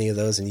download any of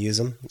those and use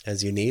them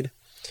as you need.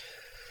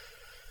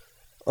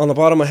 On the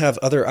bottom, I have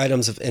other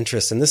items of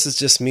interest. And this is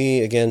just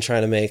me, again,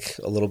 trying to make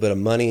a little bit of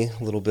money,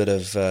 a little bit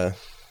of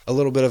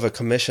a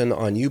commission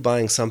on you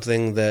buying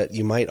something that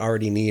you might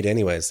already need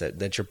anyways,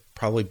 that you're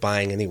probably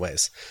buying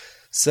anyways.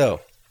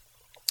 So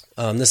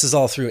this is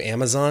all through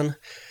Amazon.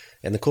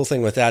 And the cool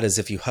thing with that is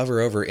if you hover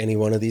over any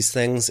one of these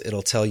things,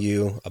 it'll tell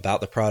you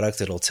about the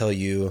product. It'll tell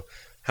you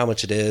how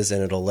much it is,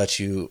 and it'll let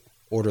you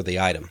order the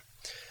item.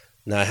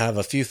 Now I have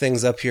a few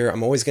things up here.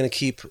 I'm always going to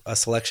keep a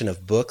selection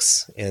of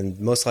books, and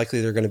most likely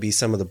they're going to be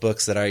some of the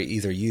books that I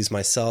either use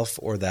myself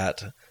or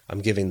that I'm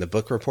giving the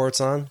book reports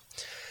on.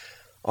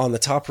 On the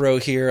top row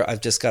here,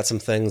 I've just got some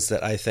things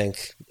that I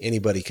think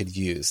anybody could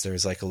use.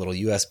 There's like a little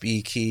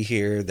USB key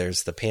here.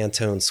 There's the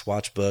Pantone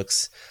swatch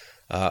books.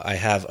 I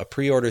have a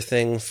pre-order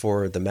thing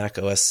for the Mac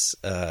OS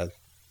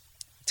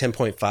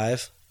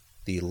 10.5,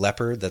 the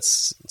Leopard,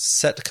 that's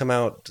set to come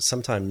out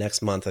sometime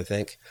next month, I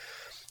think.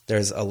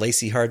 There's a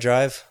Lacy hard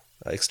drive,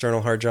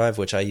 external hard drive,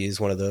 which I use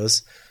one of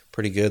those.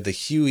 Pretty good. The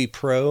Huey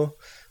Pro,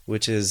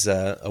 which is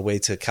a way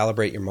to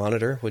calibrate your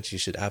monitor, which you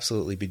should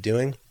absolutely be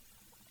doing.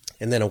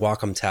 And then a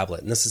Wacom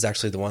tablet. And this is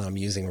actually the one I'm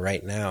using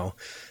right now.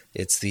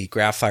 It's the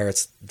Graphire.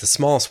 It's the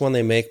smallest one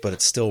they make, but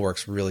it still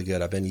works really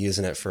good. I've been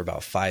using it for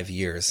about 5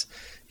 years.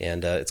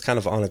 And it's kind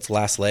of on its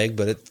last leg,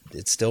 but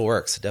it still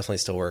works. It definitely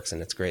still works,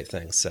 and it's a great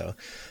thing. So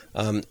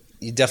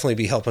you'd definitely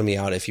be helping me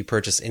out if you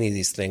purchase any of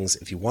these things.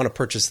 If you want to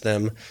purchase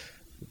them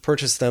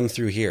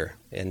through here,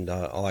 and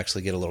I'll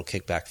actually get a little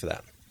kickback for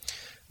that.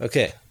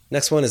 Okay,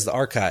 next one is the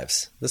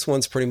archives. This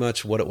one's pretty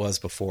much what it was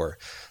before.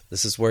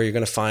 This is where you're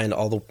going to find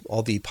all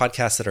the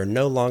podcasts that are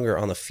no longer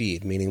on the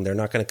feed, meaning they're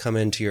not going to come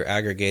into your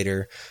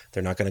aggregator.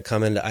 They're not going to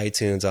come into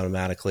iTunes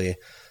automatically.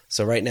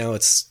 So right now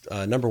it's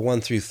number 1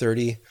 through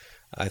 30.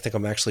 I think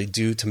I'm actually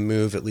due to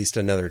move at least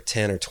another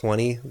 10 or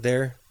 20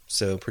 there.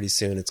 So pretty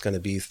soon it's going to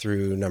be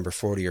through number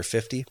 40 or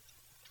 50.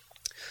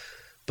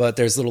 But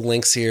there's little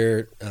links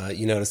here.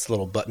 You notice the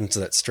little buttons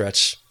that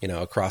stretch,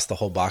 across the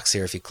whole box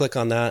here. If you click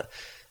on that,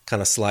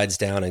 kind of slides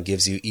down and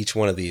gives you each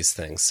one of these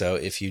things. So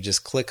if you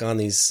just click on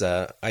these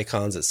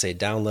icons that say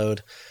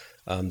download,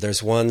 there's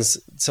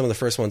some of the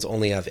first ones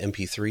only have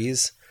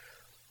MP3s.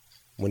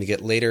 When you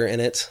get later in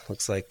it,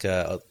 looks like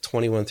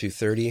 21 through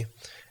 30,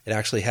 it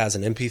actually has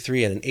an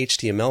MP3 and an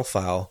HTML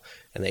file,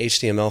 and the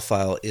HTML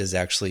file is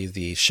actually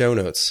the show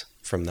notes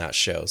from that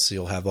show. So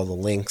you'll have all the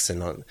links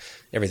and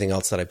everything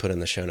else that I put in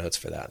the show notes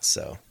for that.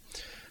 So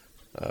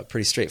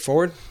pretty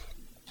straightforward.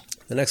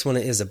 The next one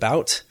is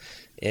about.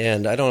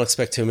 And I don't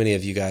expect too many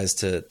of you guys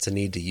to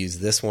need to use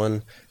this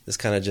one. This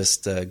kind of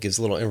just gives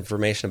a little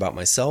information about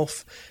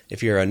myself.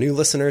 If you're a new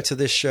listener to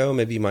this show,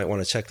 maybe you might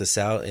want to check this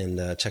out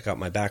and check out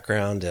my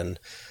background and,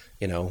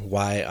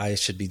 why I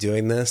should be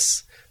doing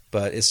this.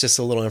 But it's just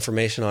a little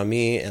information on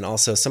me and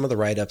also some of the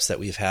write-ups that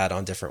we've had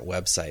on different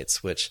websites,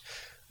 which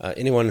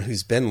anyone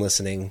who's been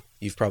listening,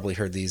 you've probably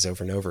heard these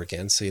over and over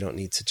again, so you don't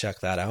need to check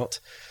that out.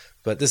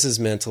 But this is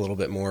meant a little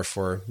bit more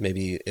for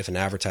maybe if an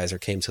advertiser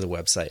came to the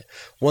website.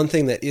 One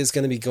thing that is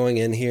going to be going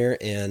in here,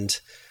 and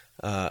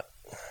I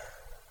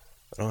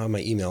don't have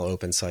my email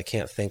open, so I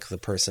can't thank the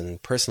person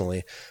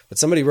personally, but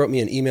somebody wrote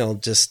me an email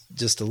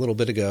just a little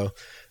bit ago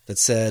that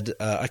said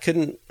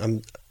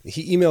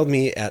he emailed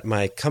me at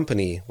my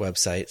company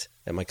website,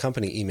 at my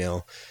company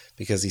email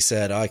because he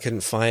said, I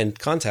couldn't find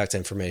contact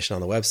information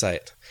on the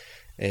website.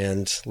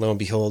 And lo and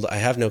behold, I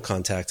have no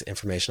contact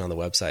information on the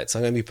website. So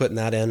I'm going to be putting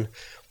that in.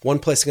 One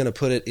place I'm going to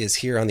put it is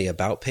here on the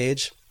About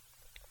page.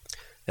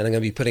 And I'm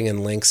going to be putting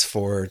in links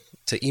to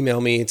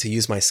email me, to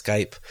use my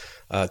Skype,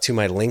 to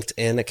my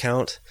LinkedIn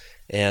account,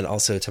 and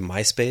also to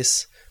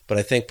MySpace. But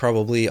I think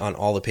probably on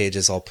all the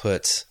pages I'll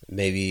put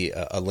maybe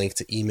a link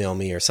to email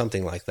me or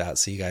something like that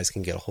so you guys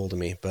can get a hold of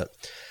me. But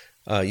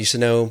you should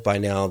know by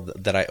now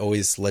that I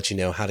always let you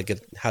know how to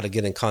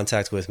get in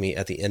contact with me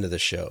at the end of the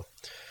show.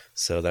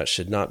 So that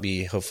should not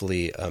be,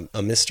 hopefully,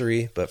 a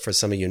mystery, but for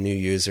some of you new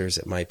users,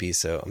 it might be.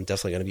 So I'm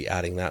definitely going to be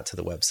adding that to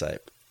the website.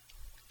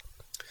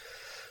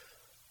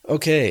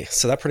 Okay,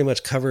 so that pretty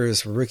much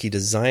covers Rookie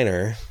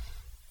Designer.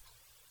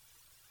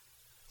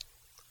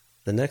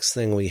 The next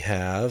thing we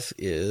have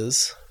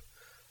is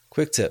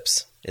Quick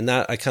Tips. In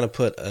that, I kind of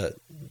put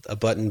a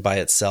button by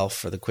itself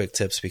for the Quick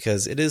Tips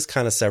because it is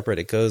kind of separate.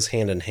 It goes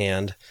hand in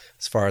hand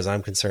as far as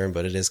I'm concerned,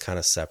 but it is kind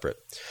of separate.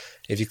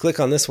 If you click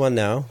on this one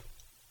now,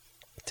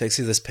 it takes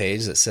you to this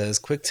page that says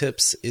Quick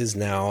Tips is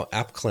now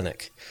App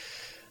Clinic.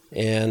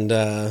 And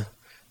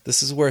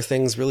this is where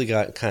things really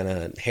got kind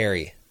of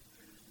hairy.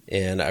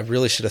 And I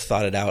really should have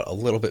thought it out a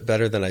little bit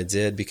better than I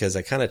did because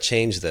I kind of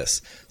changed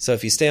this. So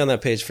if you stay on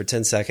that page for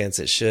 10 seconds,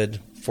 it should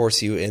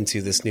force you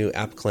into this new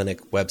App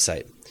Clinic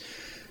website.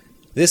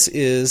 This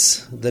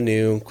is the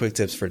new Quick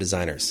Tips for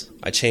Designers.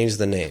 I changed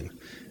the name.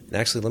 And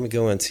actually, let me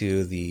go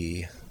into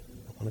the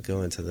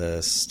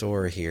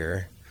store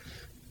here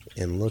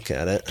and look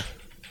at it.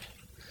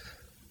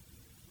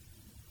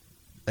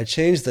 I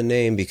changed the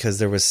name because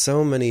there was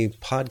so many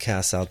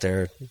podcasts out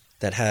there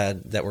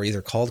that were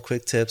either called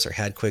Quick Tips or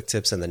had Quick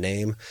Tips in the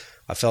name.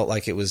 I felt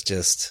like it was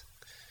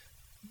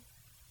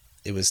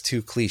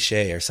too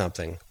cliche or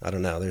something. I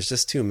don't know. There's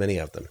just too many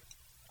of them.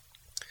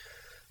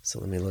 So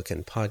let me look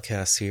in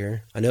podcasts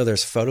here. I know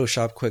there's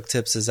Photoshop Quick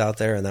Tips is out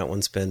there, and that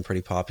one's been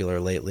pretty popular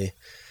lately.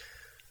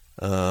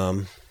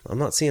 I'm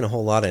not seeing a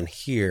whole lot in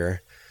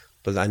here,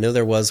 but I know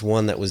there was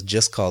one that was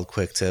just called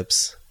Quick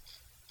Tips.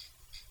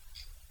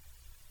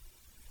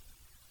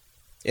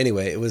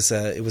 Anyway, it was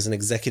an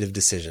executive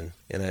decision,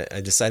 and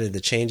I decided to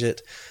change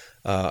it.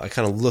 I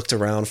kind of looked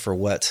around for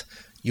what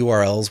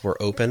URLs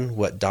were open,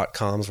 what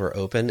 .coms were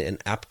open,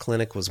 and App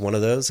Clinic was one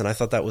of those, and I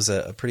thought that was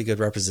a pretty good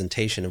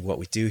representation of what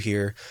we do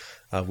here.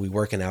 We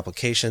work in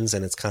applications,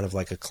 and it's kind of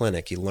like a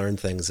clinic. You learn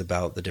things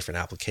about the different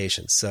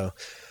applications. So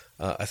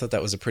I thought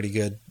that was a pretty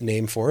good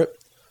name for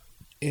it.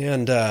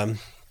 And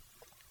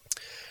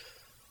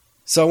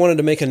so I wanted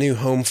to make a new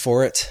home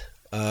for it.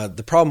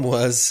 The problem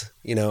was,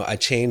 I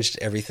changed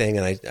everything,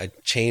 and I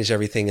changed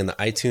everything in the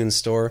iTunes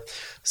store.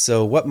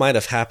 So what might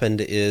have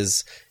happened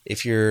is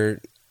if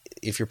your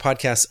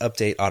podcasts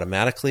update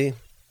automatically,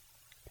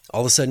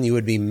 all of a sudden you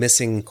would be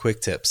missing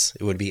Quick Tips.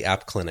 It would be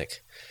App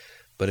Clinic.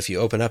 But if you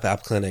open up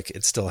App Clinic,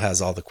 it still has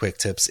all the Quick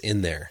Tips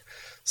in there.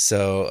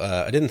 So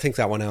I didn't think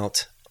that one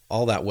out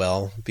all that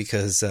well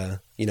because,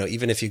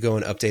 even if you go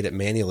and update it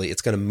manually,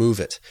 it's going to move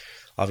it.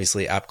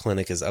 Obviously, App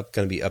Clinic is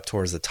going to be up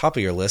towards the top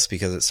of your list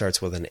because it starts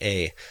with an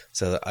A.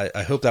 So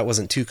I hope that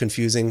wasn't too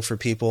confusing for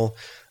people.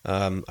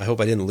 I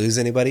hope I didn't lose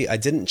anybody. I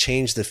didn't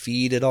change the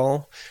feed at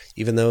all.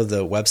 Even though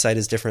the website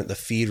is different, the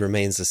feed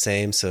remains the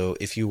same. So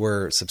if you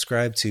were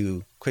subscribed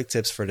to Quick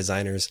Tips for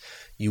Designers,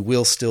 you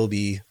will still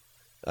be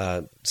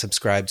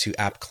subscribed to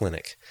App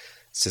Clinic.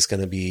 It's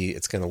going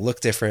to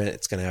look different.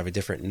 It's going to have a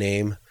different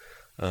name.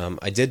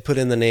 I did put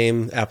in the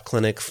name App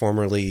Clinic,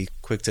 formerly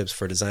Quick Tips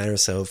for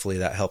Designers, so hopefully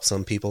that helps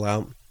some people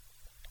out.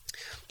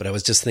 But I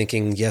was just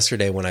thinking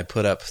yesterday when I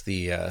put up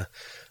the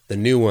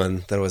new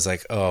one that I was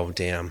like, oh,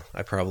 damn,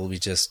 I probably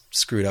just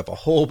screwed up a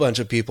whole bunch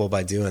of people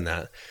by doing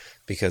that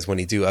because when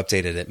you do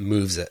update it, it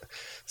moves it.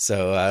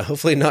 So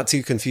hopefully not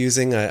too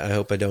confusing. I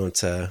hope I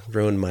don't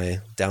ruin my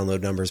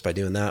download numbers by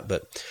doing that.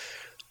 But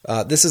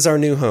this is our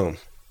new home.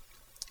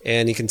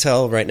 And you can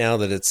tell right now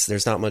that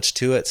there's not much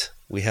to it.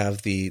 We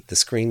have the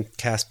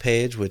screencast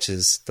page, which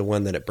is the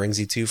one that it brings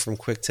you to from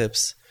Quick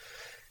Tips.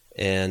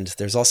 And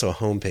there's also a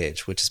home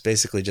page, which is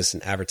basically just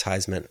an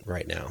advertisement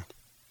right now.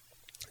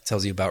 It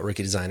tells you about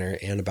Rookie Designer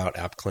and about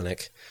App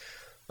Clinic.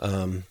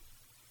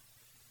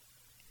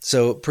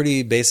 So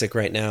pretty basic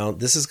right now.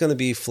 This is going to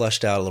be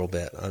fleshed out a little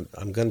bit.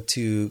 I'm going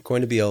to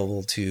be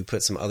able to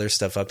put some other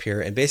stuff up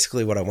here. And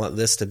basically what I want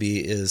this to be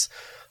is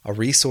a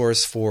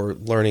resource for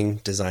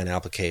learning design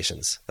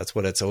applications. That's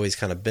what it's always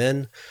kind of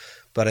been.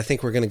 But I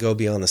think we're going to go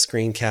beyond the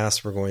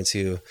screencast. I'm going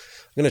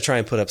to try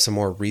and put up some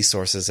more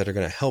resources that are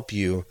going to help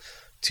you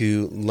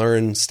to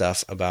learn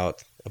stuff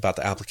about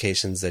the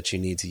applications that you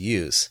need to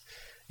use.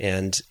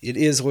 And it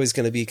is always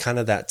going to be kind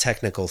of that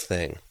technical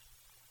thing.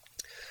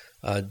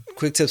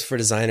 Quick Tips for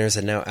Designers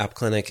and now App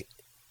Clinic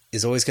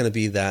is always going to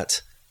be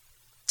that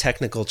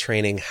technical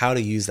training, how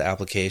to use the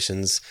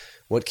applications,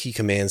 what key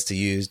commands to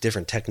use,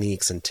 different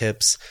techniques and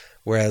tips.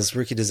 Whereas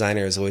Rookie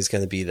Designer is always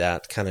going to be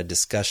that kind of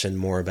discussion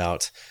more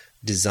about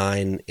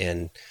design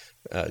and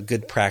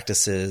good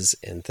practices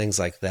and things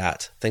like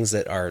that, things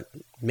that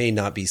may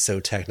not be so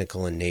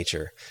technical in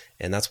nature.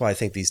 And that's why I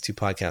think these two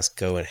podcasts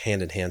go in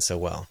hand so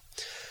well.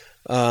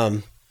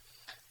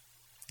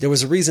 There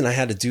was a reason I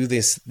had to do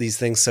these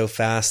things so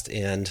fast,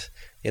 and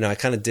I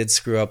kind of did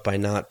screw up by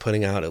not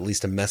putting out at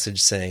least a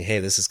message saying, hey,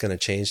 this is going to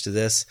change to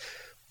this.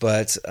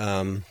 But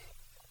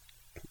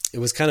it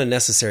was kind of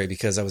necessary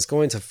because I was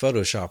going to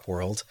Photoshop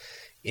World,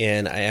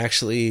 and I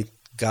actually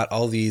got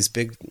all these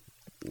big,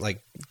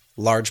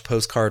 large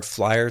postcard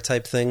flyer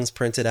type things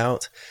printed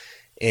out.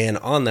 And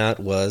on that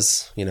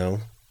was,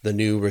 the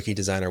new Rookie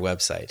Designer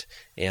website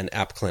and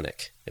App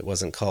Clinic. It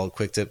wasn't called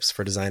Quick Tips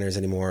for Designers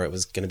anymore. It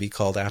was going to be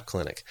called App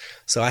Clinic.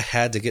 So I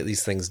had to get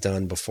these things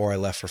done before I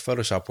left for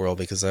Photoshop World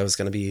because I was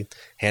going to be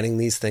handing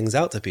these things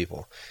out to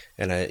people.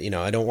 And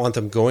I don't want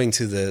them going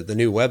to the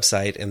new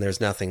website and there's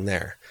nothing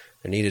there.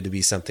 There needed to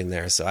be something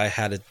there. So I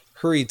had to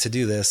hurry to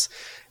do this.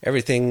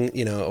 Everything,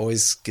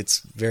 always gets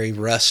very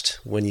rushed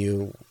when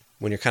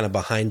you're kind of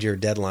behind your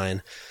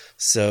deadline.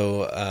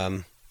 So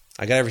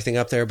I got everything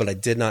up there, but I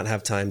did not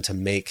have time to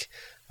make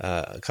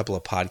a couple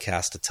of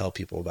podcasts to tell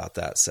people about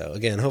that. So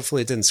again,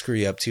 hopefully it didn't screw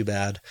you up too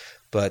bad,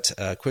 but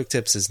Quick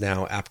Tips is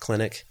now App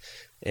Clinic.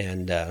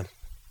 And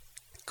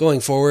going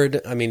forward,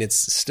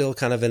 it's still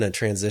kind of in a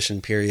transition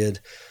period.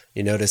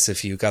 You notice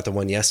if you got the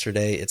one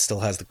yesterday, it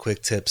still has the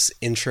Quick Tips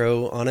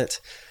intro on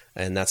it.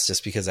 And that's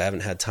just because I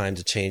haven't had time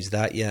to change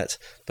that yet.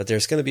 But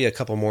there's going to be a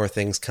couple more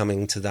things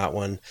coming to that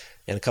one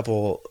and a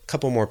couple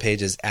more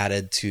pages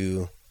added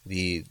to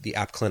the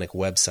App Clinic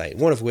website,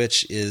 one of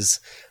which is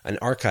an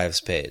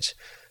archives page.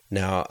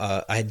 Now,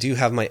 I do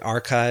have my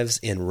archives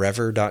in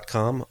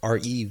Revver.com,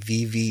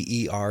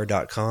 REVVER.com,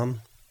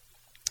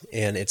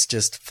 and it's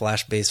just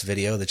Flash-based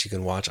video that you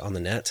can watch on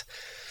the net.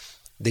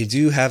 They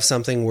do have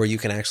something where you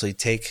can actually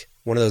take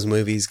one of those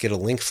movies, get a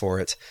link for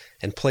it,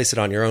 and place it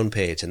on your own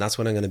page, and that's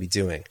what I'm going to be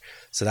doing.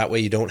 So that way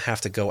you don't have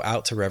to go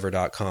out to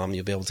Revver.com.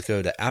 You'll be able to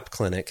go to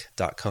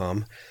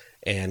appclinic.com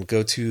and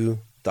go to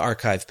the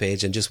archive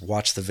page and just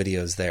watch the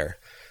videos there.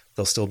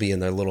 They'll still be in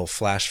their little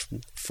Flash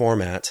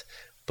format,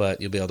 but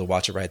you'll be able to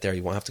watch it right there.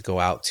 You won't have to go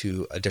out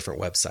to a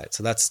different website.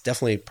 So that's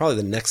definitely probably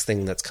the next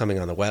thing that's coming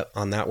on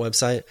that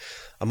website.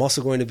 I'm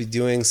also going to be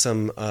doing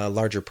some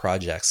larger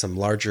projects, some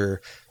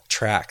larger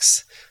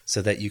tracks,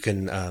 so that you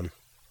can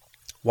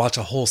watch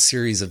a whole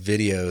series of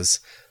videos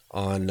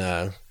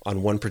on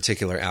one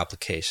particular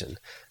application.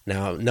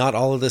 Now, not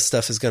all of this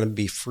stuff is going to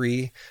be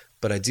free,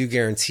 but I do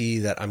guarantee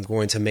that I'm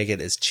going to make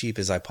it as cheap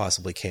as I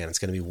possibly can. It's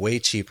going to be way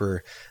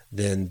cheaper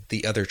than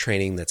the other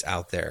training that's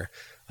out there.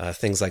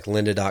 Things like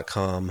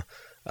lynda.com.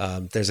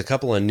 There's a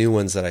couple of new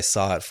ones that I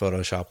saw at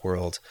Photoshop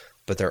World,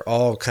 but they're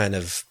all kind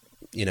of,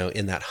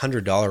 in that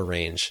 $100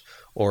 range.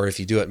 Or if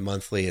you do it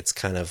monthly, it's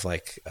kind of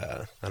like,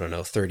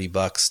 $30,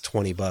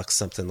 $20,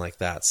 something like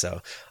that.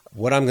 So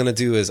what I'm going to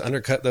do is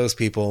undercut those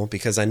people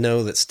because I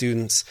know that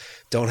students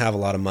don't have a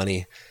lot of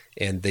money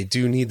and they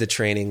do need the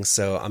training.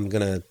 So I'm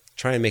going to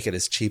try and make it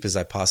as cheap as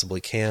I possibly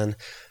can.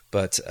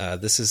 But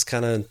this is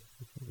kind of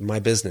my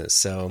business.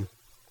 So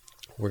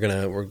we're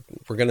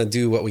gonna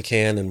do what we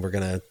can, and we're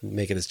gonna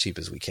make it as cheap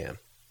as we can.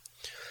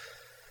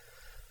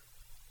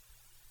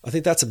 I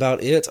think that's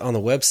about it on the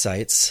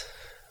websites.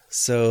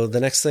 So the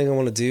next thing I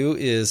want to do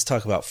is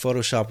talk about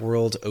Photoshop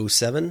World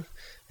 07,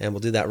 and we'll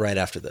do that right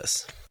after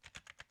this.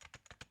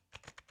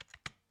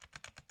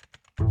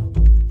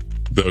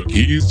 The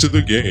keys to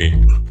the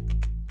game.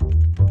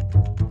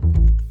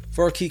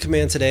 For our key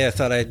command today, I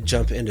thought I'd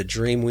jump into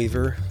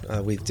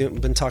Dreamweaver. We've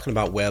been talking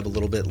about web a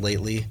little bit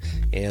lately,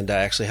 and I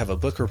actually have a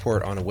book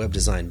report on a web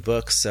design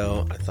book,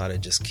 so I thought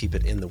I'd just keep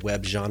it in the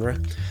web genre.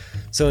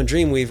 So in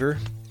Dreamweaver,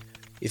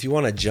 if you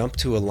want to jump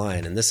to a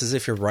line, and this is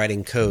if you're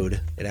writing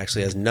code, it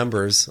actually has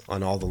numbers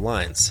on all the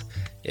lines.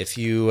 If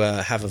you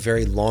have a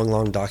very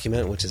long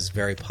document, which is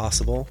very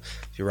possible,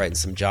 if you're writing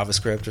some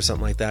JavaScript or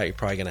something like that, you're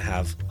probably going to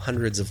have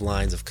hundreds of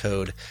lines of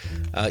code.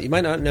 You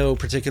might not know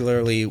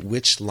particularly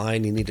which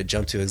line you need to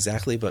jump to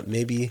exactly, but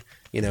maybe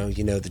you know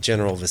the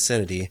general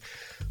vicinity.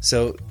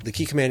 So the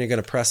key command you're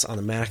going to press on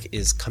the Mac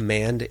is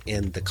Command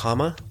and the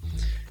comma,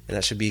 and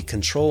that should be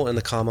Control and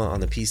the comma on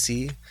the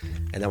PC,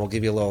 and that will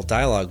give you a little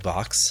dialog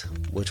box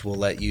which will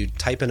let you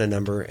type in a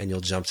number and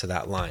you'll jump to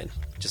that line.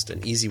 Just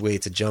an easy way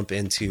to jump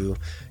into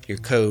your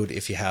code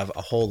if you have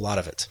a whole lot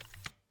of it.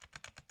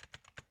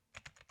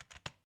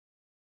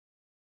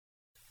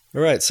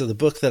 Alright, so the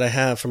book that I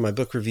have for my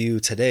book review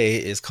today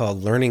is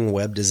called Learning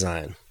Web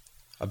Design,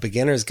 a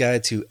beginner's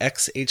guide to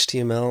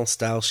XHTML,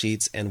 style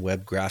sheets, and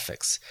web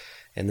graphics.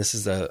 And this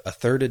is a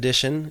third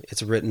edition.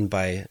 It's written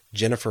by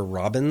Jennifer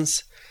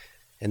Robbins,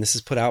 and this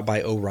is put out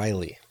by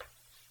O'Reilly.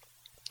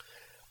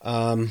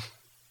 I've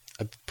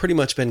pretty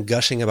much been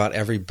gushing about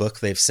every book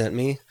they've sent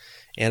me,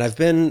 and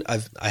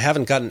I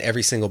haven't gotten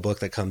every single book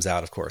that comes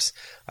out, of course.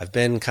 I've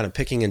been kind of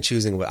picking and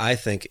choosing what I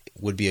think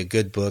would be a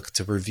good book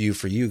to review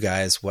for you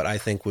guys, what I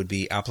think would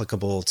be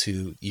applicable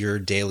to your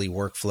daily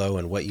workflow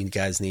and what you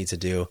guys need to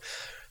do.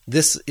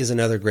 This is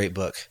another great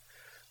book.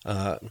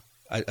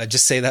 I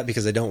just say that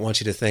because I don't want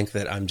you to think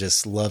that I'm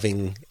just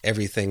loving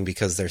everything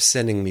because they're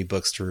sending me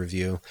books to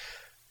review.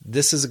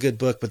 this is a good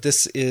book, but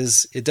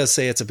it does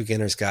say it's a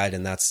beginner's guide,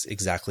 and that's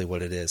exactly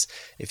what it is.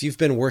 If you've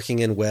been working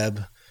in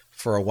web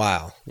for a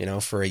while,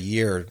 for a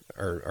year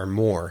or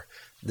more,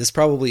 this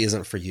probably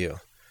isn't for you.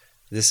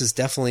 This is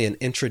definitely an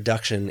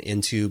introduction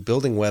into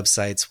building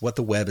websites, what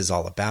the web is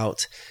all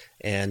about,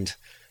 and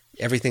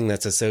everything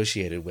that's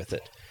associated with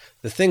it.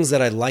 The things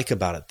that I like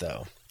about it,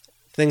 though,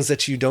 things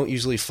that you don't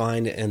usually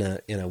find in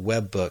a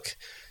web book,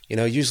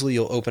 usually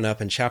you'll open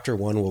up and chapter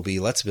 1 will be,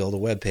 let's build a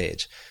web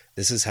page.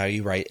 This is how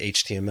you write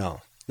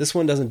HTML. This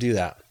one doesn't do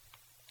that.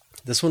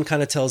 This one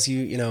kind of tells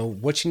you,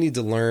 what you need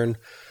to learn,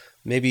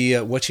 maybe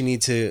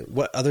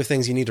what other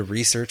things you need to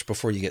research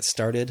before you get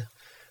started.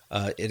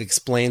 It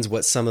explains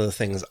what some of the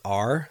things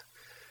are.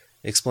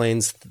 It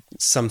explains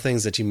some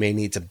things that you may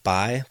need to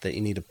buy, that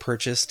you need to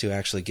purchase to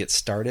actually get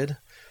started.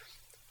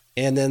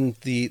 And then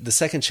the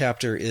second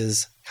chapter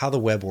is how the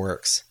web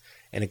works.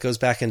 And it goes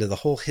back into the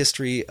whole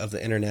history of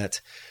the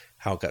internet,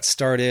 how it got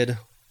started,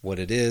 what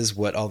it is,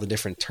 what all the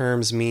different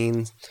terms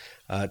mean.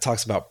 It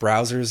talks about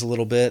browsers a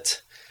little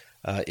bit.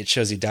 It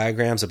shows you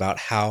diagrams about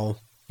how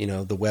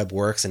the web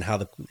works and how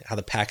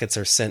the packets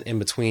are sent in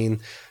between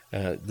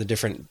the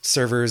different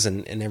servers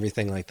and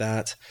everything like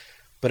that.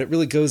 But it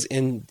really goes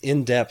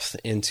in depth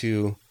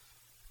into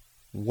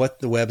what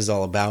the web is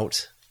all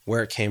about,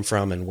 where it came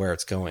from, and where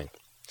it's going.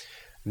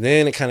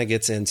 Then it kind of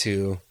gets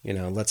into,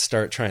 let's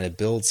start trying to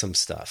build some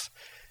stuff.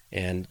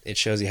 And it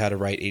shows you how to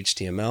write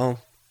HTML.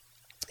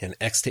 And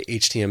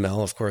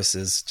X-HTML, of course,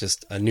 is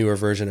just a newer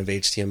version of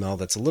HTML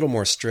that's a little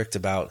more strict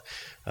about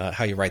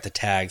how you write the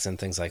tags and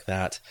things like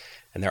that.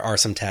 And there are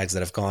some tags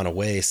that have gone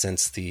away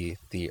since the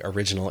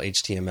original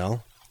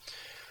HTML.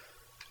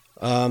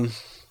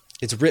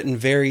 It's written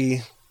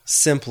very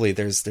simply.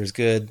 There's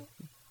good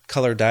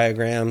color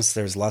diagrams.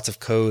 There's lots of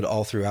code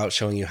all throughout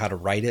showing you how to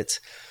write it.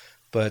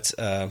 But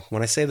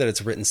when I say that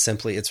it's written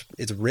simply,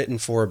 it's written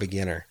for a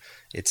beginner.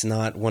 It's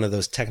not one of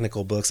those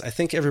technical books. I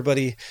think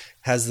everybody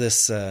has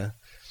this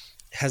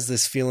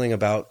feeling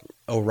about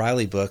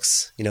O'Reilly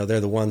books. They're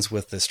the ones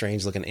with the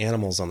strange looking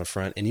animals on the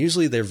front, and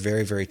usually they're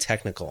very, very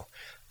technical.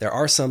 There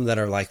are some that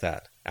are like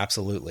that,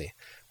 absolutely.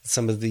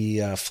 Some of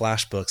the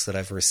Flash books that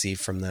I've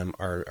received from them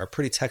are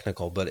pretty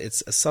technical, but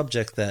it's a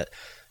subject that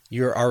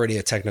you're already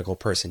a technical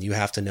person. You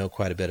have to know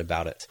quite a bit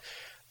about it.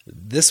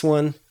 This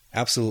one,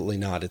 absolutely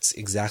not. It's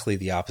exactly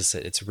the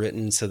opposite. It's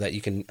written so that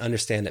you can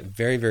understand it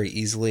very, very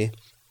easily.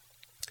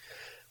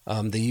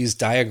 They use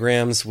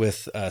diagrams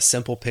with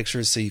simple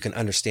pictures so you can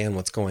understand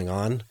what's going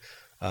on.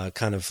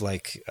 Kind of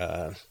like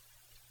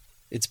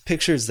it's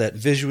pictures that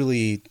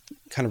visually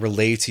kind of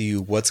relay to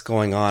you what's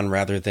going on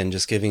rather than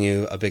just giving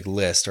you a big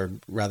list or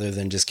rather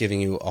than just giving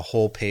you a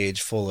whole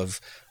page full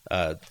of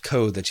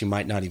code that you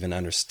might not even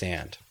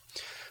understand.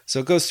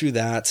 So it goes through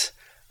that.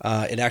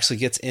 It actually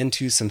gets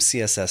into some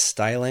CSS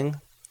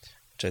styling,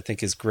 which I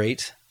think is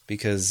great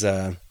because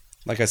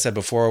like I said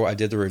before, I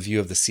did the review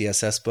of the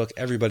CSS book.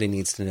 Everybody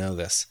needs to know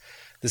this.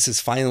 This is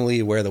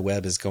finally where the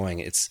web is going.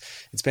 It's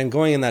been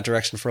going in that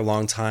direction for a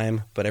long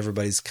time, but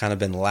everybody's kind of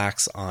been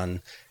lax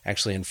on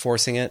actually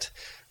enforcing it.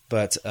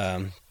 But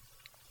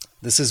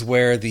this is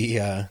where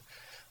the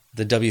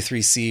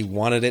W3C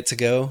wanted it to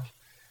go.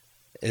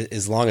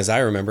 As long as I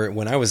remember,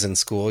 when I was in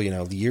school,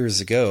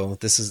 years ago,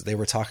 they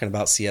were talking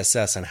about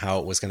CSS and how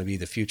it was going to be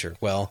the future.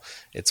 Well,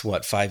 it's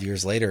 5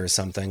 years later or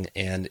something,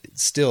 and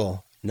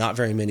still not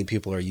very many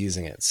people are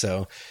using it.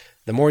 So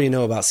the more you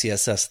know about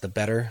CSS, the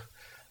better.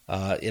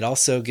 It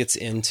also gets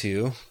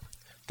into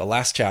the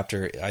last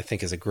chapter. I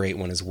think is a great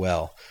one as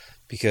well,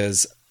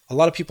 because a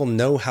lot of people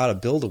know how to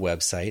build a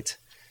website,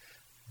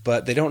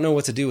 but they don't know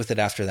what to do with it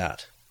after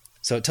that.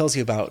 So it tells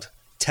you about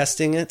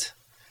testing it,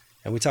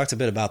 and we talked a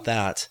bit about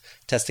that,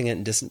 testing it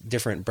in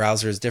different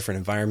browsers, different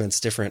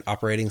environments, different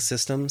operating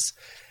systems.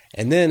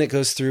 And then it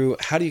goes through,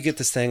 how do you get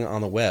this thing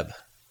on the web?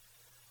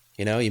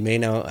 You may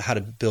know how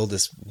to build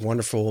this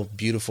wonderful,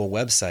 beautiful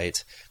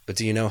website, but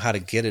do you know how to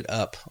get it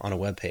up on a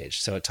web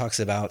page? So it talks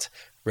about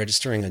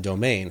registering a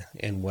domain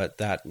and what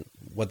that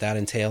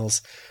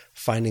entails,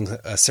 finding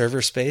a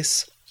server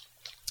space,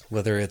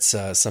 whether it's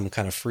some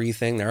kind of free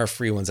thing. There are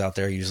free ones out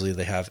there. Usually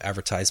they have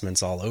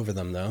advertisements all over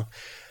them, though,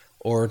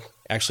 or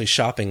actually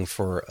shopping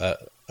for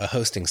a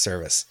hosting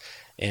service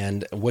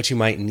and what you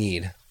might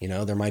need.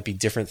 There might be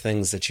different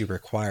things that you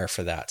require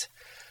for that.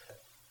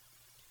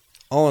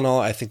 All in all,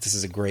 I think this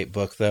is a great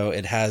book, though.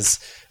 It has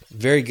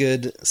very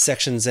good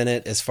sections in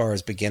it as far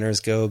as beginners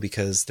go,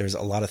 because there's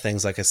a lot of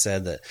things, like I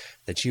said,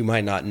 that you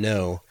might not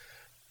know.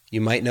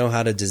 You might know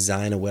how to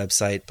design a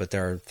website, but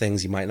there are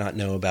things you might not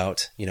know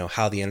about,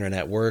 how the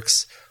internet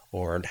works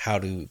or how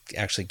to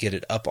actually get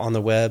it up on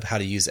the web, how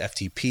to use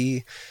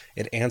FTP.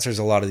 It answers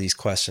a lot of these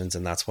questions,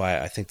 and that's why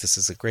I think this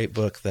is a great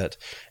book that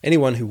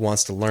anyone who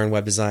wants to learn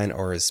web design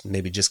or is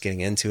maybe just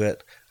getting into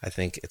it, I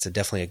think it's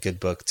definitely a good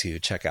book to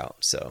check out.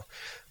 So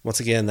once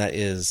again, that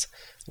is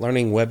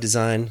Learning Web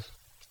Design,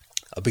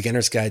 A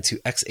Beginner's Guide to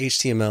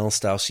XHTML,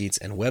 Style Sheets,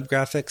 and Web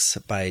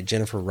Graphics by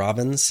Jennifer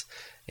Robbins,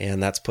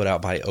 and that's put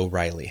out by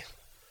O'Reilly.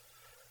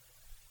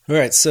 All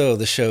right, so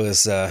the show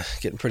is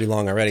getting pretty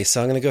long already,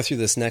 so I'm going to go through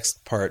this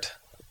next part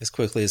as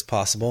quickly as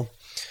possible.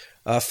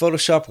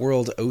 Photoshop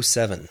World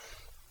 07.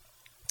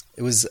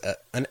 It was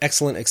an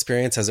excellent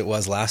experience as it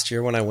was last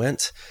year when I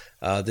went.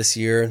 This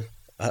year,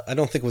 I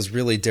don't think it was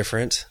really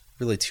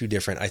too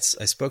different. I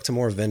spoke to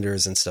more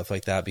vendors and stuff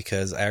like that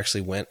because I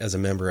actually went as a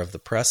member of the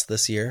press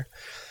this year.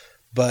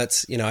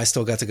 But, I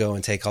still got to go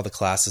and take all the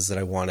classes that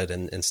I wanted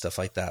and stuff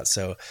like that.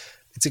 So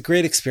it's a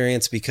great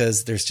experience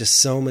because there's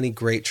just so many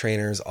great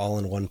trainers all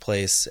in one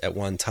place at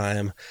one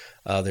time.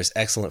 There's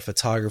excellent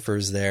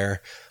photographers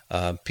there.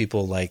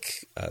 People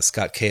like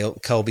Scott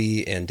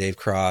Kelby and Dave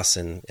Cross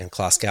and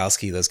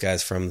Kloskowski, those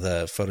guys from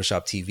the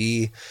Photoshop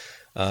TV.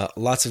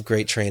 Lots of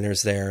great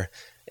trainers there.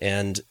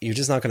 And you're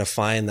just not going to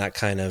find that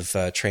kind of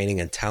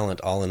training and talent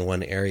all in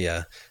one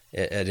area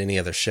at any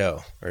other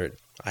show. Or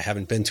I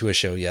haven't been to a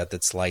show yet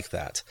that's like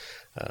that.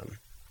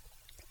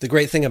 The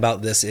great thing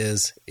about this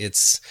is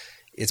it's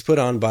put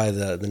on by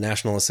the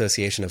National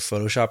Association of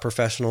Photoshop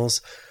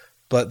Professionals,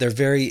 but they're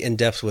very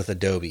in-depth with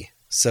Adobe.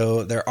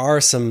 So there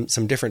are some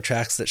different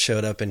tracks that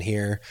showed up in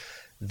here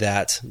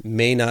that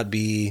may not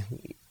be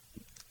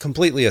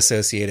completely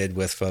associated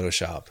with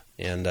Photoshop.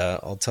 And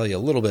I'll tell you a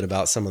little bit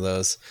about some of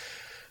those.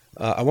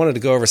 I wanted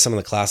to go over some of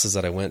the classes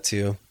that I went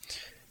to.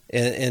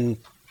 And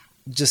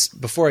just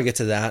before I get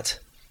to that,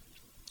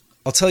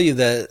 I'll tell you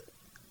that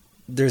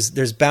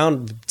there's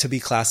bound to be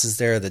classes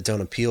there that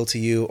don't appeal to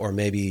you, or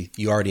maybe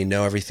you already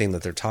know everything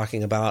that they're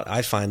talking about.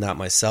 I find that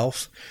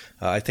myself.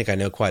 I think I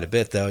know quite a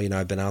bit, though.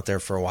 I've been out there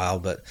for a while,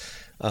 but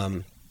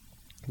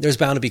there's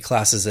bound to be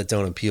classes that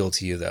don't appeal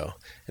to you, though.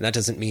 And that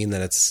doesn't mean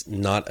that it's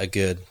not a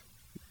good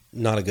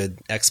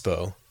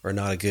expo or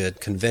not a good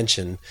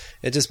convention.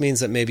 It just means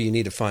that maybe you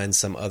need to find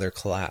some other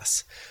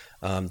class.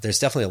 There's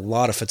definitely a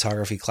lot of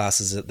photography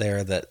classes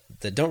there that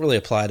don't really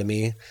apply to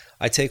me.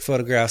 I take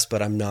photographs,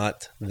 but I'm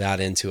not that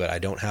into it. I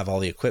don't have all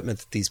the equipment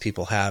that these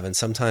people have, and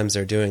sometimes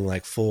they're doing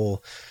like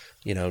full,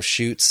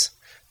 shoots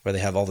where they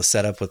have all the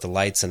setup with the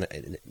lights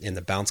and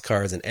the bounce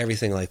cards and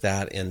everything like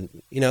that. And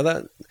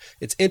that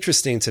it's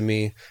interesting to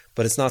me,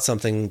 but it's not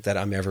something that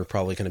I'm ever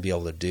probably going to be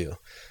able to do.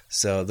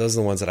 So those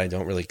are the ones that I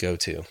don't really go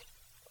to.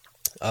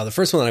 The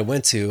first one I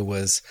went to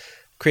was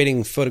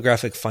creating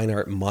photographic fine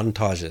art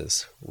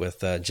montages with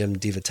Jim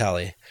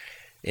DiVitale.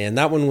 And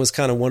that one was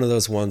kind of one of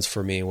those ones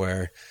for me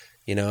where,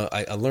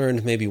 I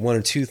learned maybe one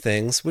or two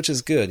things, which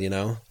is good.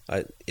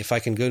 If I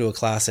can go to a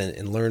class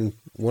and learn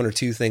one or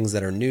two things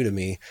that are new to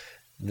me,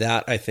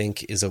 that I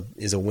think is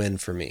a win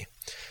for me.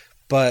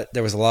 But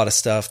there was a lot of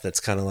stuff that's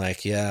kind of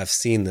like, yeah, I've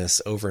seen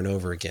this over and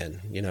over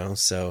again,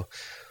 so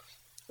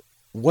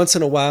once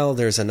in a while,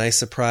 there's a nice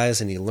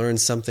surprise and you learn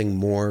something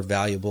more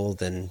valuable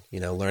than,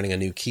 learning a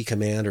new key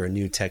command or a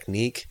new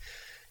technique.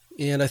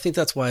 And I think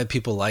that's why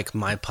people like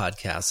my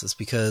podcast, is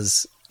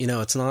because,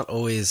 it's not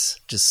always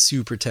just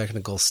super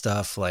technical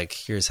stuff like,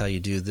 here's how you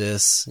do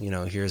this,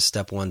 here's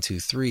step 1, 2,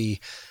 3.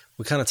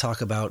 We kind of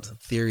talk about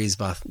theories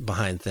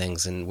behind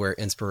things and where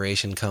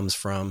inspiration comes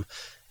from,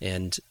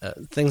 and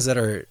things that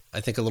are,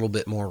 I think, a little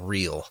bit more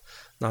real.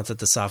 Not that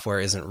the software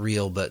isn't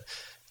real, but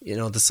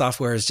the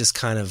software is just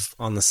kind of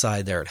on the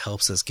side there. It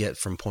helps us get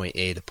from point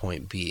A to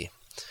point B.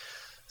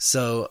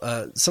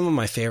 So some of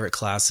my favorite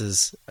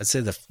classes, I'd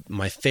say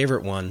my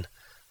favorite one,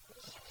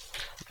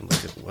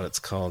 look at what it's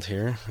called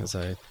here as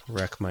I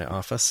wreck my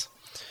office,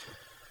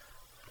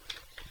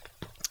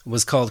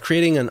 was called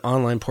Creating an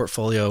Online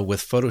Portfolio with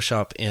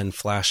Photoshop and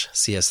Flash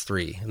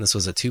CS3. And this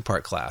was a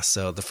 2-part class.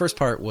 So the first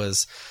part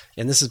was,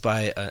 and this is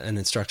by an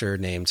instructor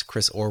named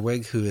Chris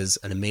Orwig, who is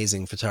an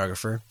amazing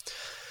photographer.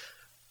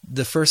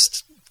 The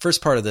first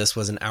part of this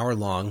was an hour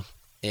long,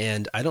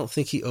 and I don't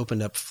think he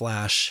opened up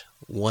Flash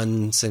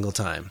one single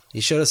time.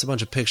 He showed us a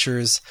bunch of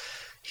pictures.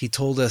 He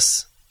told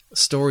us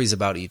stories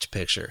about each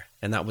picture,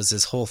 and that was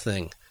his whole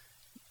thing.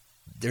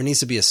 There needs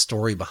to be a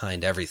story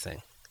behind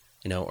everything,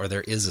 or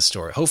there is a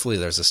story. Hopefully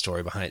there's a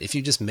story behind. If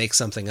you just make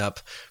something up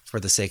for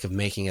the sake of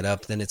making it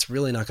up, then it's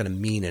really not going to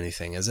mean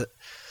anything, is it?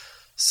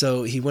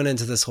 So he went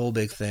into this whole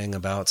big thing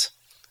about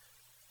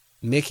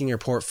making your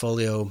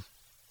portfolio,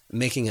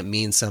 making it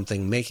mean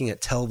something, making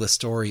it tell the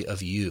story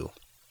of you.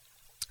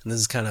 And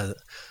this is kind of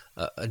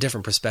a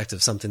different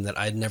perspective, something that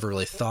I'd never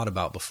really thought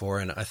about before.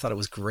 And I thought it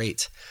was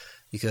great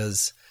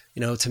because,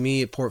 to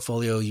me, a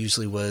portfolio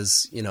usually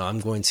was, I'm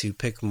going to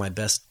pick my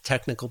best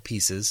technical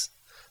pieces,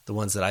 the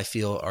ones that I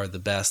feel are the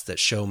best, that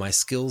show my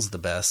skills the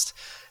best.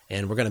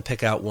 And we're going to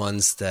pick out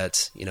ones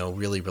that,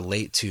 really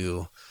relate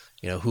to,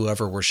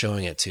 whoever we're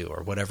showing it to,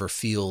 or whatever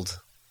field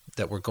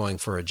that we're going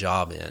for a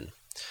job in.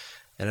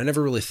 And I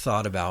never really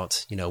thought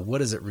about, what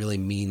does it really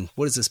mean?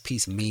 What does this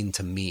piece mean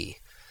to me?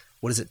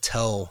 What does it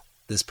tell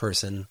this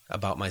person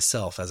about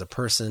myself as a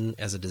person,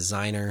 as a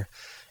designer?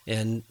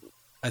 And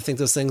I think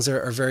those things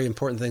are very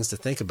important things to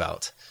think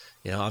about.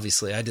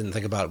 Obviously I didn't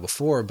think about it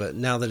before, but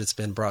now that it's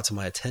been brought to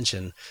my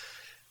attention,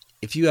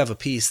 if you have a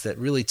piece that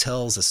really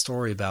tells a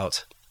story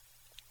about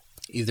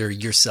either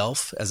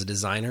yourself as a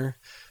designer,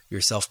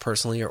 yourself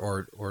personally,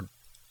 or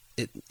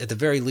at the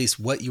very least,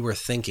 what you were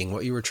thinking,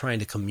 what you were trying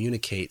to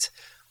communicate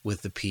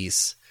with the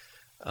piece,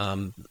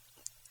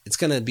 it's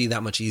going to be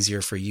that much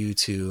easier for you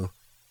to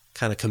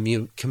kind of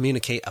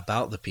communicate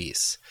about the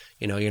piece.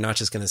 You're not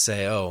just going to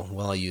say, oh,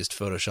 well, I used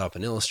Photoshop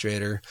and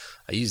Illustrator.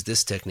 I used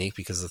this technique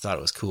because I thought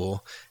it was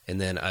cool. And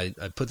then I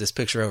put this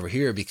picture over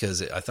here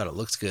because I thought it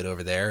looked good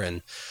over there.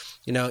 And,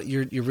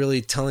 you're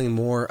really telling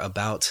more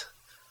about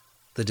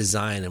the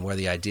design and where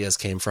the ideas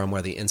came from,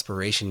 where the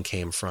inspiration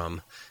came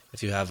from,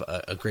 if you have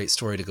a great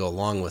story to go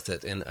along with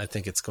it. And I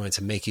think it's going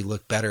to make you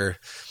look better,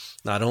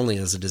 not only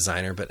as a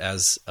designer, but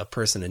as a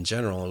person in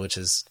general, which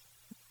is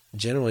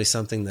generally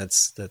something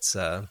that's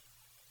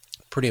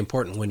pretty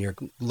important when you're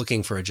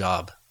looking for a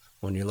job,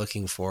 when you're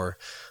looking for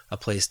a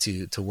place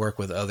to work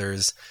with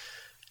others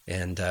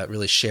and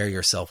really share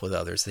yourself with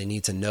others. They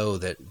need to know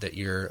that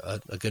you're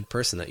a good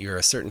person, that you're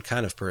a certain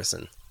kind of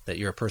person, that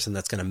you're a person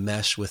that's going to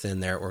mesh within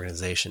their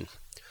organization.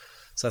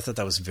 So I thought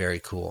that was very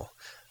cool.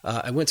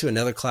 I went to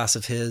another class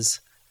of his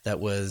that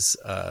was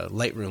a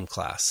Lightroom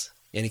class,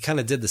 and he kind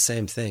of did the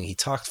same thing. He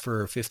talked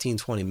for 15,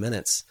 20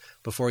 minutes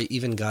before he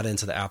even got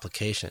into the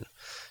application.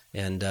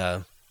 And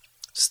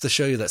just to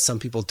show you that some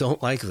people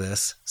don't like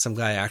this, some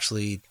guy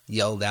actually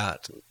yelled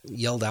out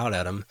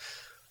at him,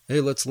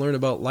 "Hey, let's learn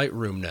about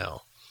Lightroom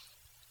now."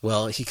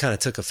 Well, he kind of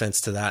took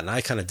offense to that, and I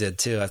kind of did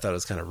too. I thought it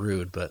was kind of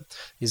rude, but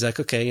he's like,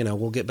 okay,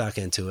 we'll get back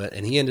into it.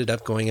 And he ended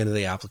up going into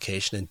the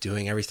application and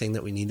doing everything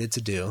that we needed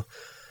to do.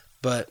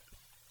 But,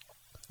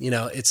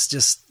 it's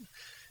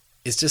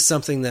just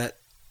something that,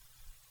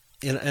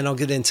 and I'll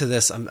get into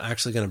this. I'm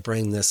actually going to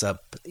bring this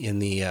up in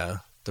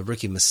the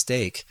rookie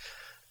mistake,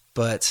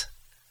 but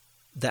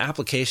the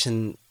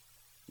application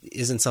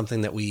isn't something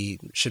that we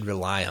should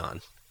rely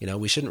on.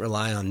 We shouldn't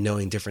rely on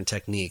knowing different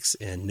techniques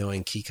and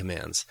knowing key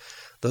commands.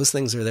 Those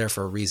things are there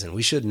for a reason.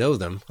 We should know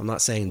them. I'm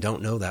not saying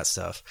don't know that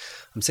stuff.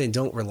 I'm saying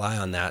don't rely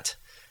on that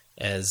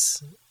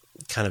as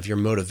kind of your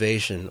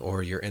motivation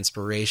or your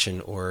inspiration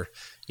or,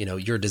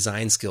 your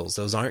design skills.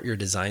 Those aren't your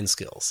design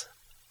skills.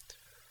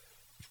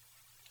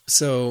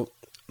 So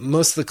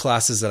most of the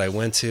classes that I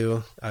went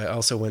to, I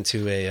also went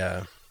to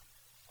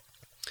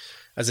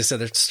as I said,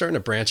 they're starting to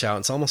branch out.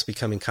 It's almost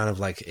becoming kind of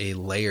like a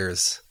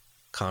Layers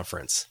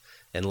conference.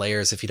 And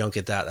Layers, if you don't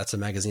get that, that's a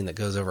magazine that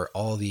goes over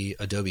all the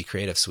Adobe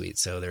Creative Suite.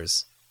 So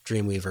there's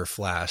Dreamweaver,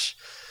 Flash,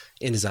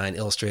 InDesign,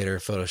 Illustrator,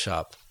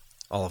 Photoshop,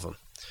 all of them.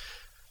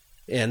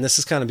 And this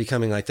is kind of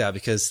becoming like that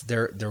because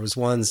there was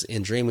ones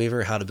in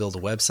Dreamweaver, how to build a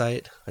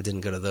website. I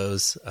didn't go to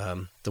those.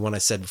 The one I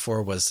said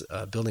before was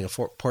building a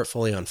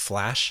portfolio on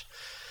Flash.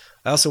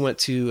 I also went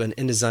to an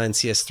InDesign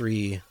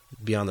CS3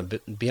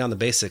 Beyond the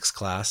Basics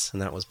class,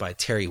 and that was by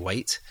Terry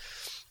White,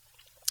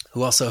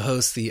 who also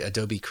hosts the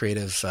Adobe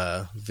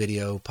Creative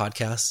video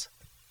podcast,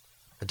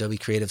 Adobe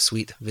Creative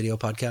Suite video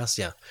podcast.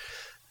 Yeah.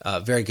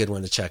 Very good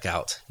one to check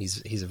out.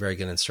 He's a very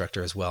good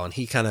instructor as well. And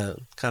he kind of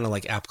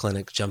like App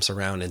Clinic jumps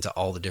around into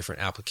all the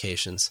different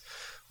applications,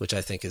 which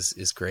I think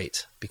is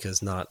great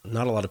because not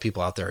a lot of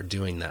people out there are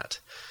doing that.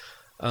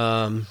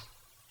 That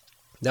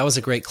was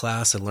a great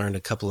class. I learned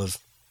a couple of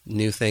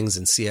new things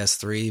in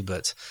CS3,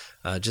 but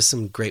just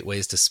some great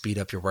ways to speed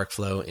up your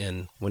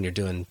workflow when you're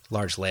doing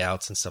large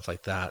layouts and stuff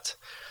like that.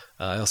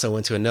 I also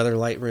went to another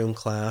Lightroom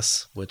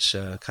class, which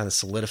kind of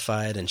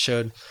solidified and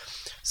showed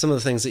some of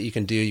the things that you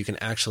can do. You can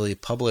actually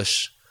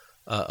publish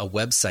a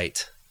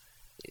website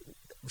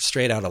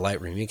straight out of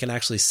Lightroom. You can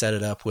actually set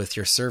it up with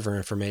your server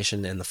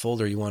information and the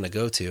folder you want to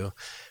go to.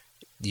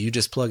 You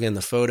just plug in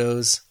the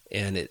photos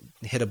and it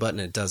hit a button.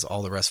 It does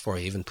all the rest for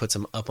you. Even puts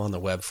them up on the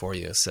web for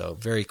you. So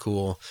very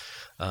cool.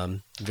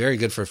 Very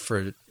good for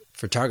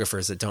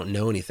photographers that don't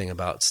know anything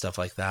about stuff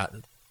like that,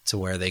 to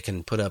where they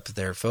can put up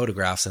their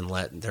photographs and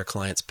let their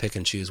clients pick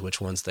and choose which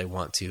ones they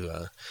want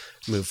to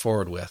move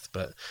forward with.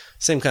 But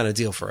same kind of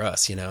deal for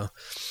us, You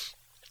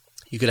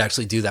could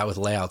actually do that with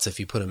layouts if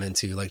you put them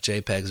into like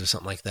JPEGs or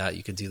something like that.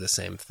 You could do the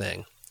same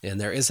thing. And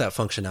there is that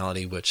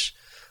functionality, which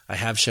I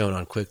have shown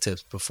on Quick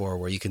Tips before,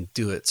 where you can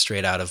do it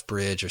straight out of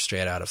Bridge or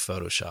straight out of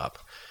Photoshop.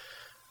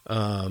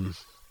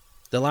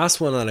 The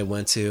last one that I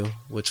went to,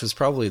 which was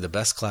probably the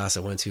best class I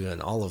went to in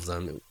all of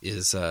them,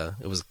 is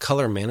it was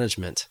color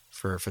management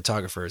for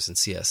photographers in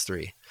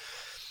CS3.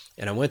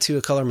 And I went to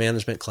a color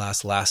management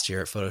class last year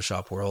at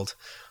Photoshop World.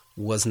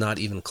 Was not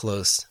even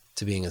close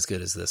to being as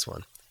good as this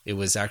one. It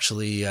was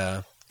actually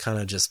kind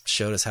of just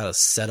showed us how to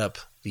set up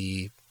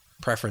the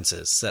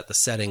preferences, set the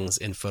settings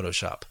in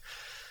Photoshop,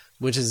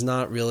 which is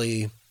not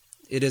really,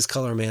 it is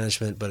color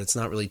management, but it's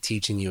not really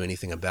teaching you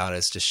anything about it.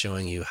 It's just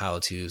showing you how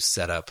to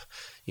set up,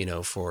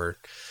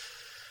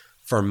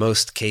 for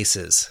most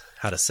cases,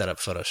 how to set up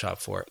Photoshop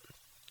for it.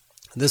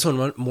 This one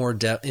went more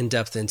in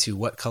depth into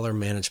what color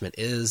management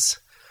is,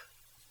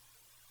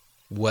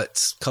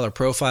 what color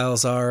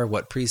profiles are,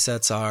 what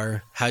presets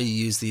are, how you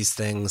use these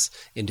things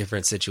in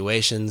different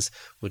situations,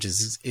 which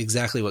is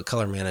exactly what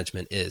color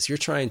management is. You're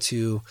trying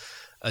to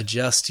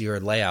adjust your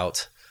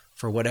layout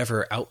for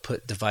whatever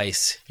output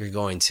device you're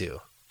going to.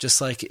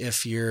 Just like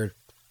if you're,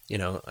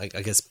 I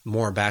guess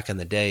more back in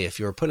the day, if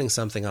you were putting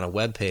something on a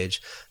web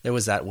page, there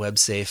was that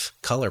WebSafe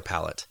color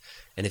palette.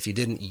 And if you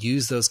didn't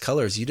use those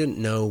colors, you didn't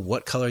know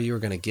what color you were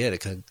going to get.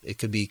 It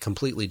could be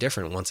completely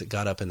different once it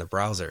got up in the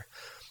browser.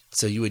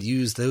 So you would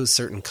use those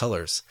certain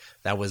colors.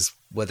 That was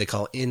what they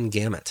call in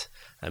gamut.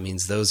 That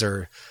means those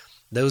were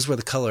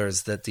the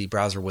colors that the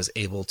browser was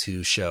able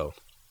to show.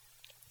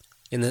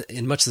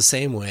 In much the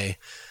same way,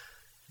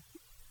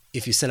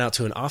 if you send out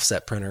to an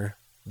offset printer,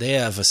 they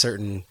have a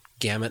certain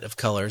gamut of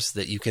colors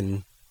that you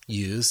can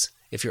use.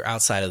 If you're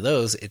outside of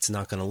those, it's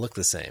not going to look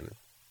the same.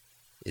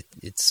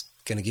 It's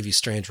going to give you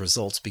strange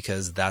results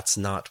because that's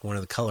not one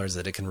of the colors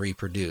that it can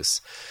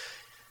reproduce.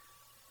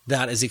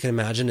 That, as you can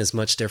imagine, is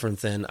much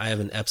different than I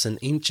have an Epson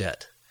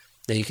inkjet.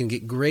 Now, you can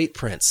get great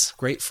prints,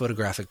 great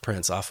photographic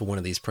prints off of one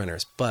of these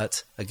printers.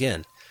 But,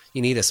 again,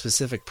 you need a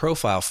specific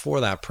profile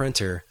for that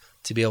printer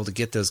to be able to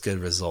get those good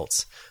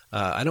results.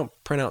 I don't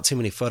print out too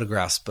many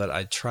photographs, but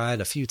I tried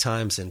a few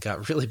times and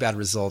got really bad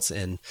results.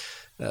 And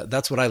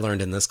that's what I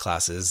learned in this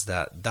class, is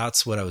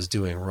that's what I was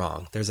doing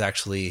wrong. There's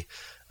actually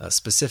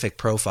specific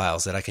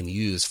profiles that I can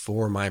use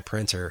for my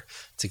printer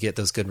to get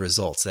those good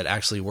results that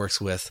actually works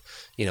with,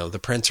 the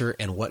printer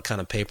and what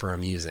kind of paper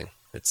I'm using.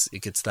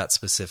 It gets that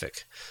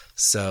specific.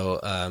 So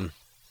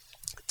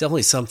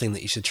definitely something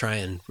that you should try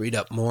and read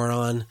up more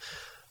on.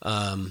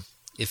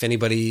 If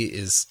anybody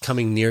is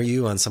coming near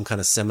you on some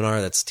kind of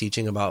seminar that's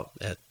teaching about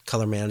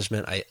color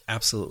management, I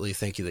absolutely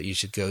think that you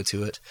should go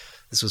to it.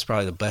 This was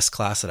probably the best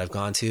class that I've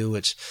gone to,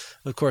 which,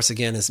 of course,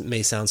 again,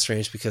 may sound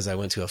strange because I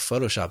went to a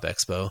Photoshop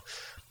expo,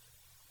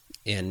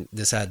 and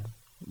this had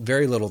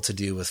very little to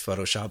do with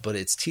Photoshop, but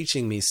it's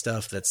teaching me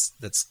stuff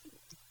that's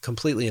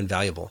completely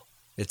invaluable.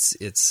 It's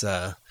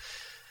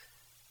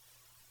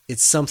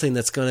something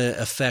that's going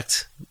to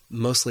affect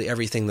mostly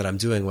everything that I'm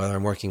doing, whether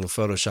I'm working in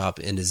Photoshop,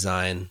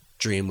 InDesign,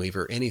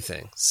 Dreamweaver,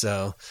 anything.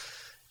 So,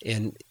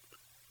 and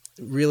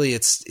really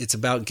it's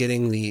about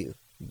getting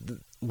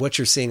what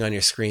you're seeing on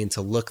your screen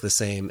to look the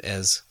same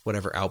as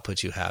whatever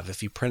output you have.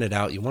 If you print it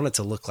out, you want it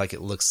to look like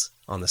it looks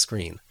on the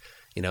screen.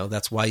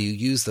 That's why you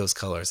use those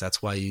colors.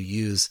 That's why you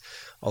use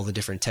all the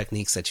different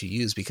techniques that you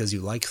use, because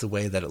you like the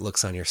way that it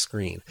looks on your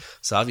screen.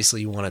 So obviously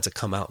you want it to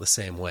come out the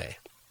same way.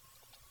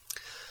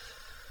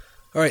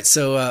 All right,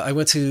 so I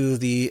went to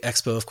the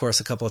expo, of course,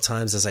 a couple of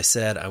times. As I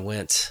said, I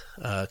went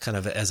kind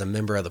of as a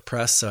member of the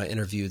press, so I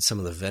interviewed some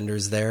of the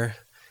vendors there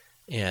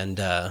and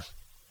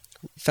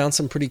found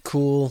some pretty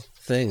cool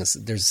things.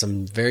 There's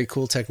some very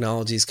cool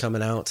technologies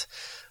coming out.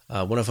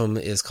 One of them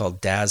is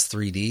called Daz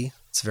 3D.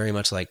 It's very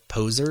much like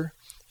Poser.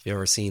 If you've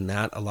ever seen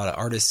that, a lot of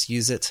artists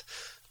use it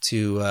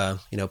to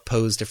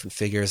pose different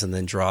figures and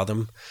then draw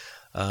them.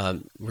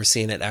 We're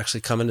seeing it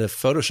actually come into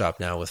Photoshop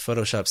now. With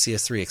Photoshop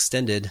CS3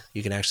 Extended,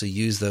 you can actually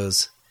use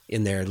those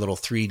in their little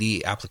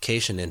 3D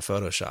application in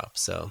Photoshop.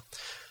 So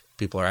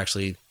people are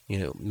actually,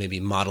 maybe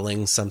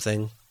modeling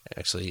something.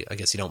 Actually, I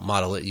guess you don't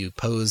model it. You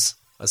pose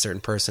a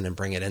certain person and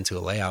bring it into a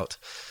layout,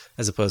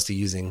 as opposed to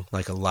using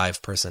like a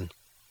live person.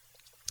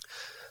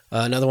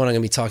 Another one I'm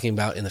going to be talking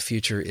about in the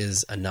future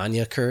is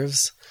Ananya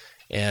curves.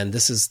 And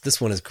this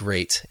one is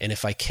great. And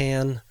if I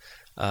can,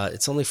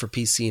 it's only for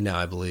PC now,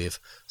 I believe.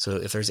 So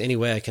if there's any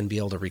way I can be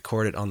able to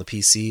record it on the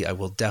PC, I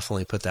will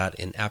definitely put that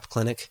in App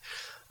Clinic.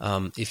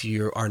 If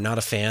you are not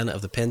a fan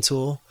of the pen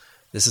tool,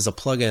 this is a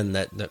plugin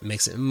that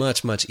makes it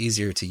much, much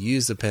easier to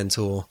use the pen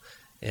tool.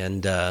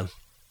 And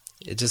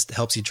it just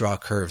helps you draw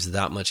curves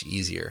that much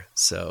easier.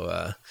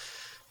 So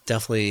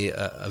definitely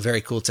a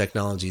very cool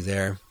technology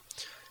there.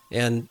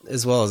 And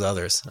as well as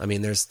others. I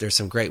mean, there's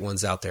some great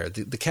ones out there.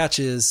 The catch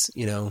is,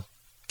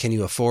 can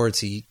you afford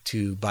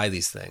to buy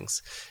these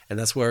things? And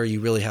that's where you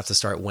really have to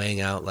start weighing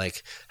out,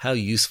 like, how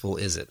useful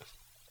is it?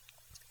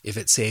 If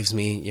it saves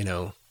me,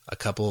 a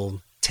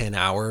couple 10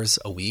 hours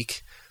a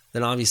week,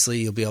 then obviously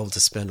you'll be able to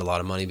spend a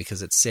lot of money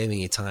because it's saving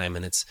you time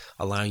and it's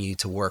allowing you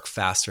to work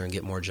faster and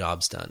get more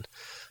jobs done.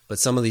 But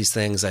some of these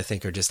things I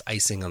think are just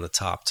icing on the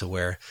top, to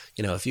where,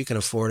 if you can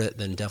afford it,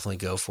 then definitely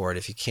go for it.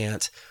 If you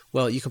can't,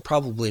 well, you can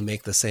probably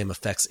make the same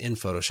effects in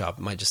Photoshop.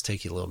 It might just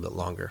take you a little bit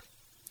longer.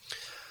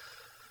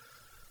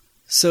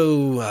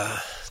 So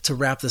to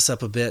wrap this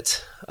up a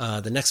bit,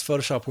 the next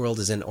Photoshop World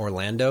is in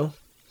Orlando.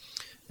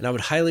 And I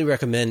would highly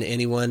recommend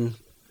anyone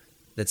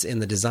that's in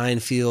the design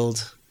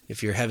field,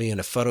 if you're heavy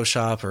into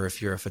Photoshop or if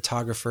you're a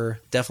photographer,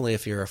 definitely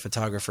if you're a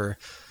photographer,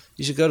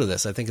 you should go to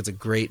this. I think it's a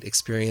great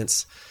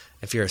experience.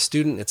 If you're a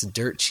student, it's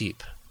dirt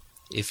cheap.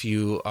 If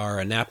you are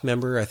a NAP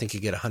member, I think you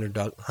get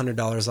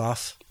 $100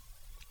 off.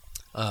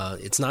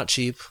 It's not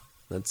cheap.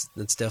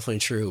 That's definitely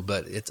true,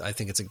 but I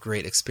think it's a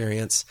great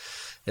experience,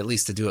 at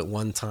least to do it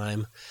one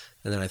time.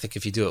 And then I think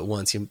if you do it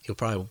once, you'll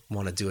probably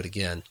want to do it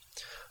again.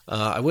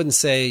 I wouldn't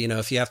say,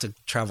 if you have to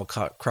travel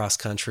cross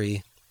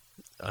country,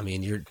 I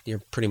mean,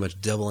 you're pretty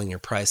much doubling your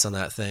price on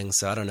that thing.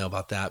 So I don't know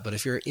about that. But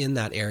if you're in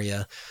that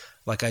area,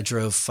 like I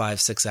drove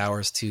 5-6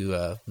 hours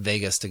to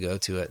Vegas to go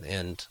to it,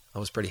 and I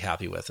was pretty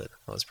happy with it.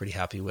 I was pretty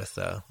happy with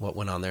what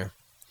went on there.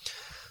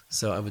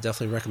 So I would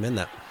definitely recommend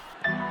that.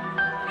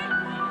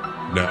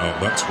 Now,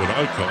 that's what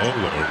I call a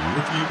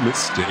rookie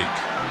mistake.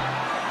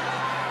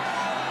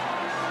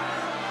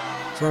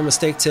 For our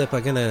mistake tip,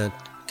 I'm going to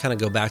kind of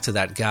go back to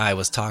that guy I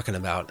was talking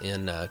about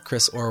in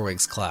Chris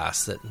Orwig's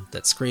class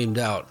that screamed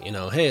out,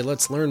 hey,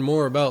 let's learn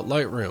more about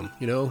Lightroom.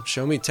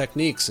 Show me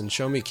techniques and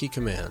show me key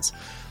commands.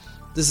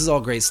 this is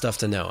all great stuff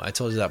to know. I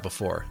told you that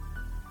before.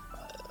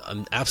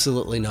 I'm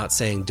absolutely not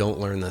saying don't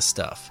learn this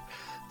stuff.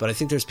 But I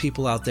think there's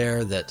people out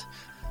there that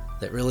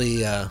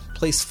really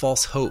place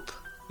false hope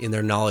in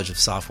their knowledge of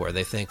software.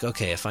 They think,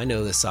 okay, if I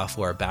know this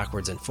software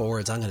backwards and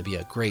forwards, I'm going to be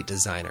a great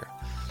designer.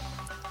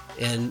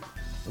 And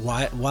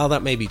while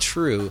that may be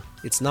true,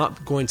 it's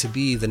not going to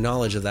be the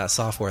knowledge of that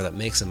software that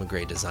makes them a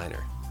great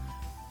designer.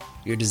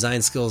 Your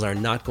design skills are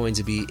not going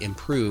to be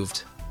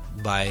improved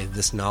by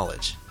this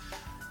knowledge.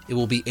 It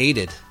will be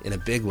aided in a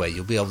big way.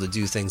 You'll be able to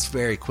do things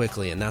very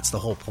quickly, and that's the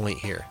whole point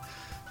here.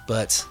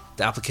 But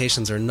the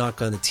applications are not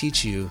going to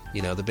teach you,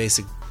 the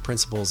basic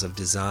principles of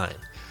design,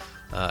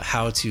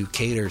 how to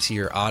cater to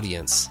your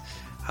audience,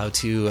 how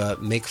to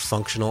make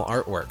functional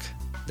artwork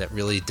that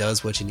really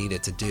does what you need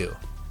it to do.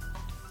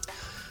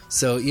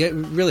 So you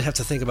really have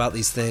to think about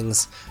these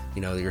things,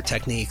 your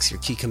techniques, your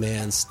key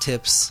commands,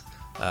 tips,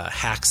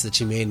 hacks that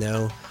you may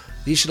know.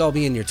 These should all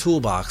be in your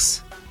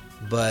toolbox,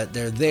 but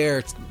they're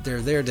there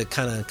to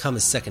kind of come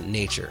as second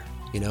nature.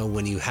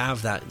 When you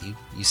have that,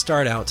 you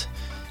start out,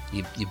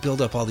 you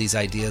build up all these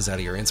ideas out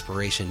of your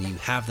inspiration, you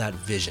have that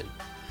vision.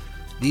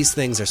 These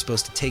things are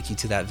supposed to take you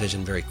to that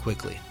vision very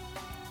quickly.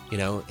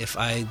 If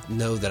I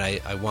know that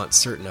I want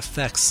certain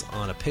effects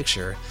on a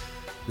picture,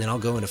 then I'll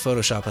go into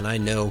Photoshop and I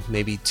know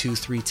maybe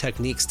 2-3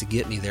 techniques to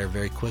get me there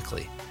very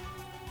quickly.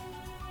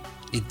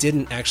 It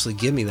didn't actually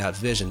give me that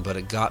vision, but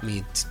it got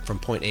me from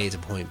point A to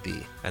point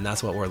B, and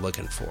that's what we're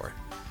looking for.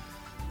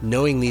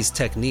 Knowing these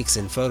techniques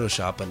in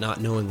Photoshop but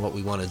not knowing what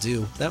we want to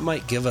do, that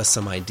might give us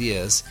some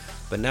ideas,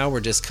 but now we're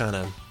just kind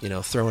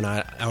of throwing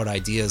out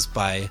ideas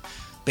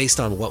based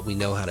on what we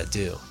know how to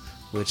do,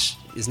 which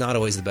is not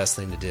always the best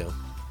thing to do.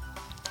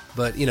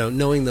 But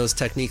knowing those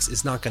techniques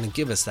is not going to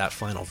give us that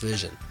final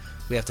vision.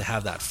 We have to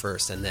have that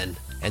first, and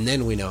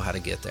then we know how to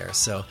get there.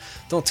 So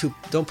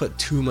don't put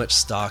too much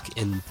stock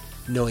in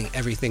knowing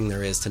everything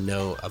there is to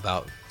know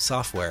about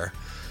software.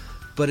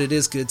 But it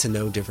is good to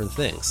know different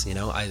things.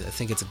 I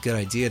think it's a good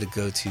idea to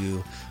go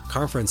to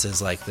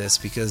conferences like this,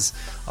 because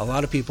a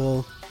lot of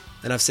people,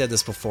 and I've said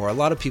this before, a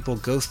lot of people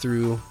go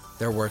through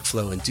their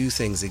workflow and do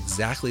things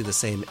exactly the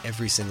same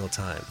every single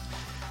time.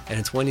 And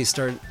it's when you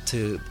start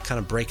to kind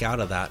of break out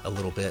of that a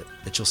little bit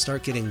that you'll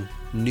start getting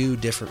new,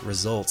 different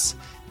results,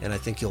 and I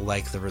think you'll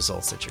like the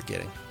results that you're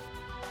getting.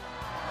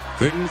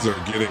 Things are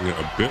getting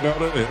a bit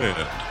out of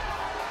hand.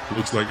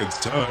 Looks like it's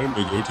time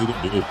to go to the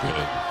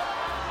bullpen.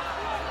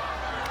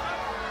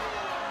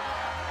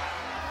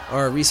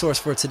 Our resource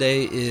for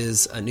today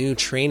is a new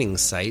training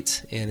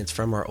site, and it's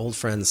from our old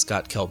friend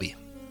Scott Kelby.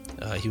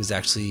 He was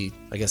actually,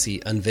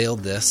 he unveiled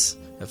this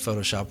at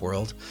Photoshop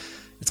World.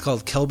 It's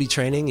called Kelby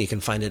Training. You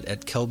can find it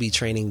at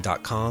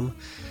kelbytraining.com.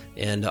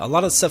 And a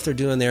lot of the stuff they're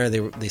doing there,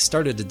 they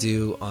started to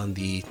do on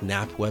the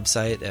NAP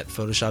website at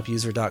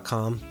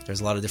photoshopUser.com.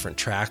 There's a lot of different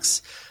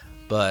tracks,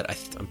 but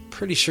I'm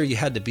pretty sure you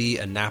had to be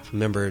a NAP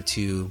member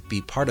to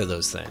be part of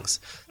those things.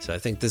 So I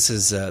think this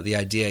is the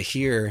idea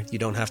here. You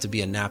don't have to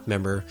be a NAP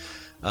member.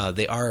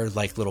 They are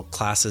like little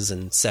classes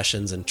and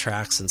sessions and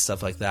tracks and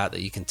stuff like that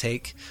you can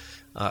take.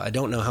 I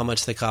don't know how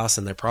much they cost,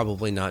 and they're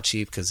probably not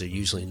cheap because they're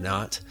usually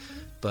not.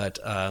 But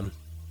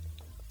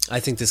I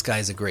think this guy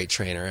is a great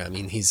trainer. I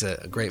mean, he's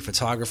a great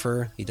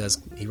photographer. He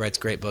writes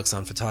great books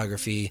on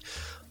photography.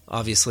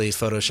 Obviously,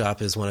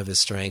 Photoshop is one of his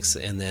strengths,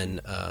 and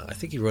then I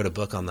think he wrote a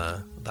book on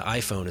the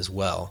iPhone as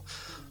well.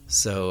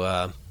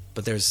 So,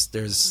 but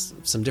there's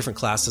some different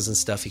classes and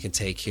stuff you can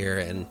take here,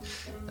 and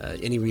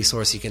any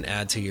resource you can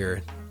add to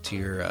your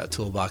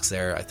toolbox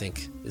there, I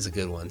think, is a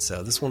good one.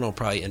 So this one will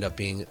probably end up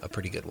being a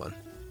pretty good one.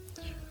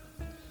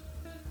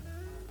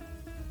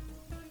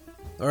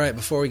 All right,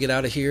 before we get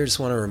out of here, just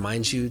want to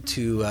remind you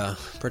to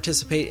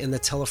participate in the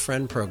Tell a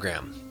Friend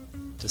program.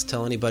 Just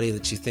tell anybody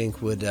that you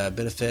think would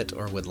benefit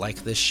or would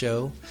like this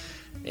show.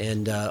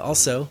 And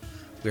also,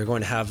 we're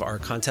going to have our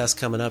contest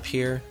coming up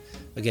here.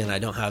 Again, I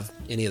don't have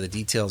any of the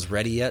details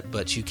ready yet,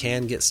 but you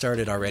can get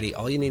started already.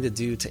 All you need to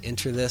do to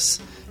enter this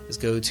is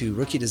go to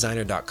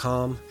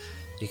rookiedesigner.com.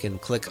 You can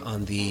click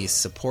on the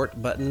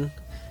support button,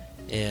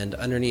 and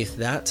underneath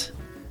that,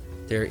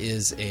 there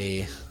is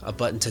a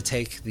button to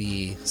take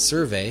the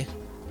survey.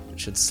 It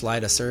should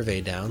slide a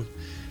survey down,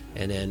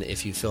 and then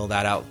if you fill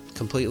that out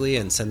completely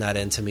and send that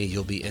in to me,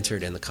 you'll be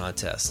entered in the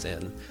contest.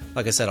 And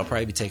like I said, I'll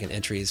probably be taking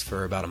entries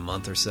for about a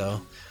month or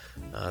so.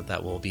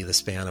 That will be the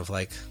span of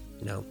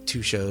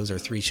 2 shows or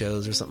 3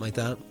 shows or something like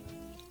that.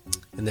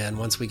 And then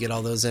once we get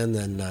all those in,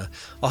 then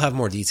I'll have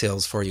more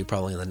details for you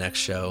probably in the next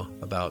show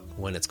about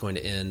when it's going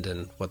to end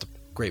and what the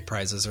great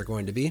prizes are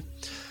going to be.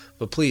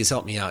 But please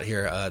help me out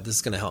here. This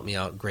is going to help me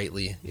out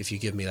greatly if you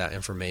give me that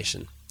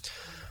information.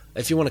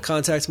 If you want to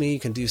contact me,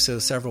 you can do so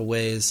several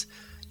ways.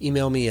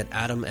 Email me at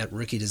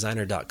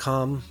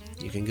adam@rookiedesigner.com.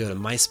 You can go to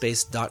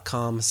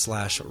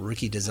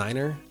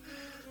myspace.com/rookiedesigner.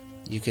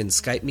 You can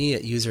Skype me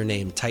at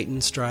username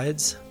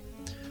TitanStrides.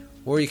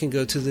 Or you can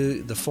go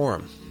to the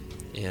forum.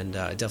 And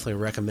I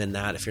definitely recommend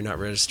that. If you're not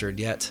registered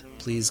yet,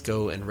 please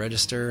go and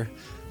register.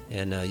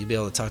 And you'll be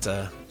able to talk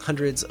to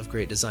hundreds of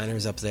great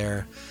designers up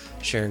there,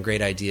 sharing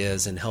great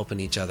ideas and helping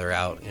each other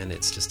out, and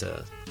it's just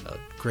a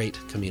great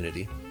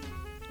community.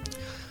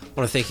 I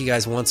want to thank you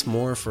guys once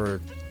more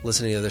for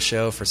listening to the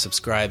show, for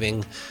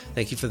subscribing.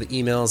 Thank you for the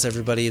emails,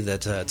 everybody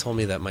that told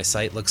me that my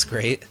site looks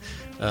great.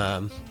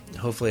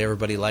 Hopefully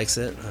everybody likes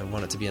it. I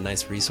want it to be a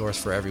nice resource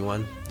for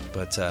everyone.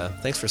 But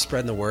thanks for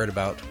spreading the word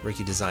about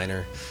Rookie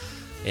Designer.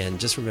 And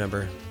just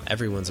remember,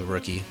 everyone's a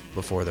rookie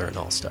before they're an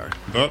all-star.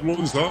 That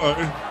one's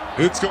high.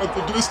 It's got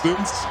the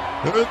distance.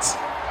 It's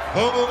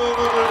high.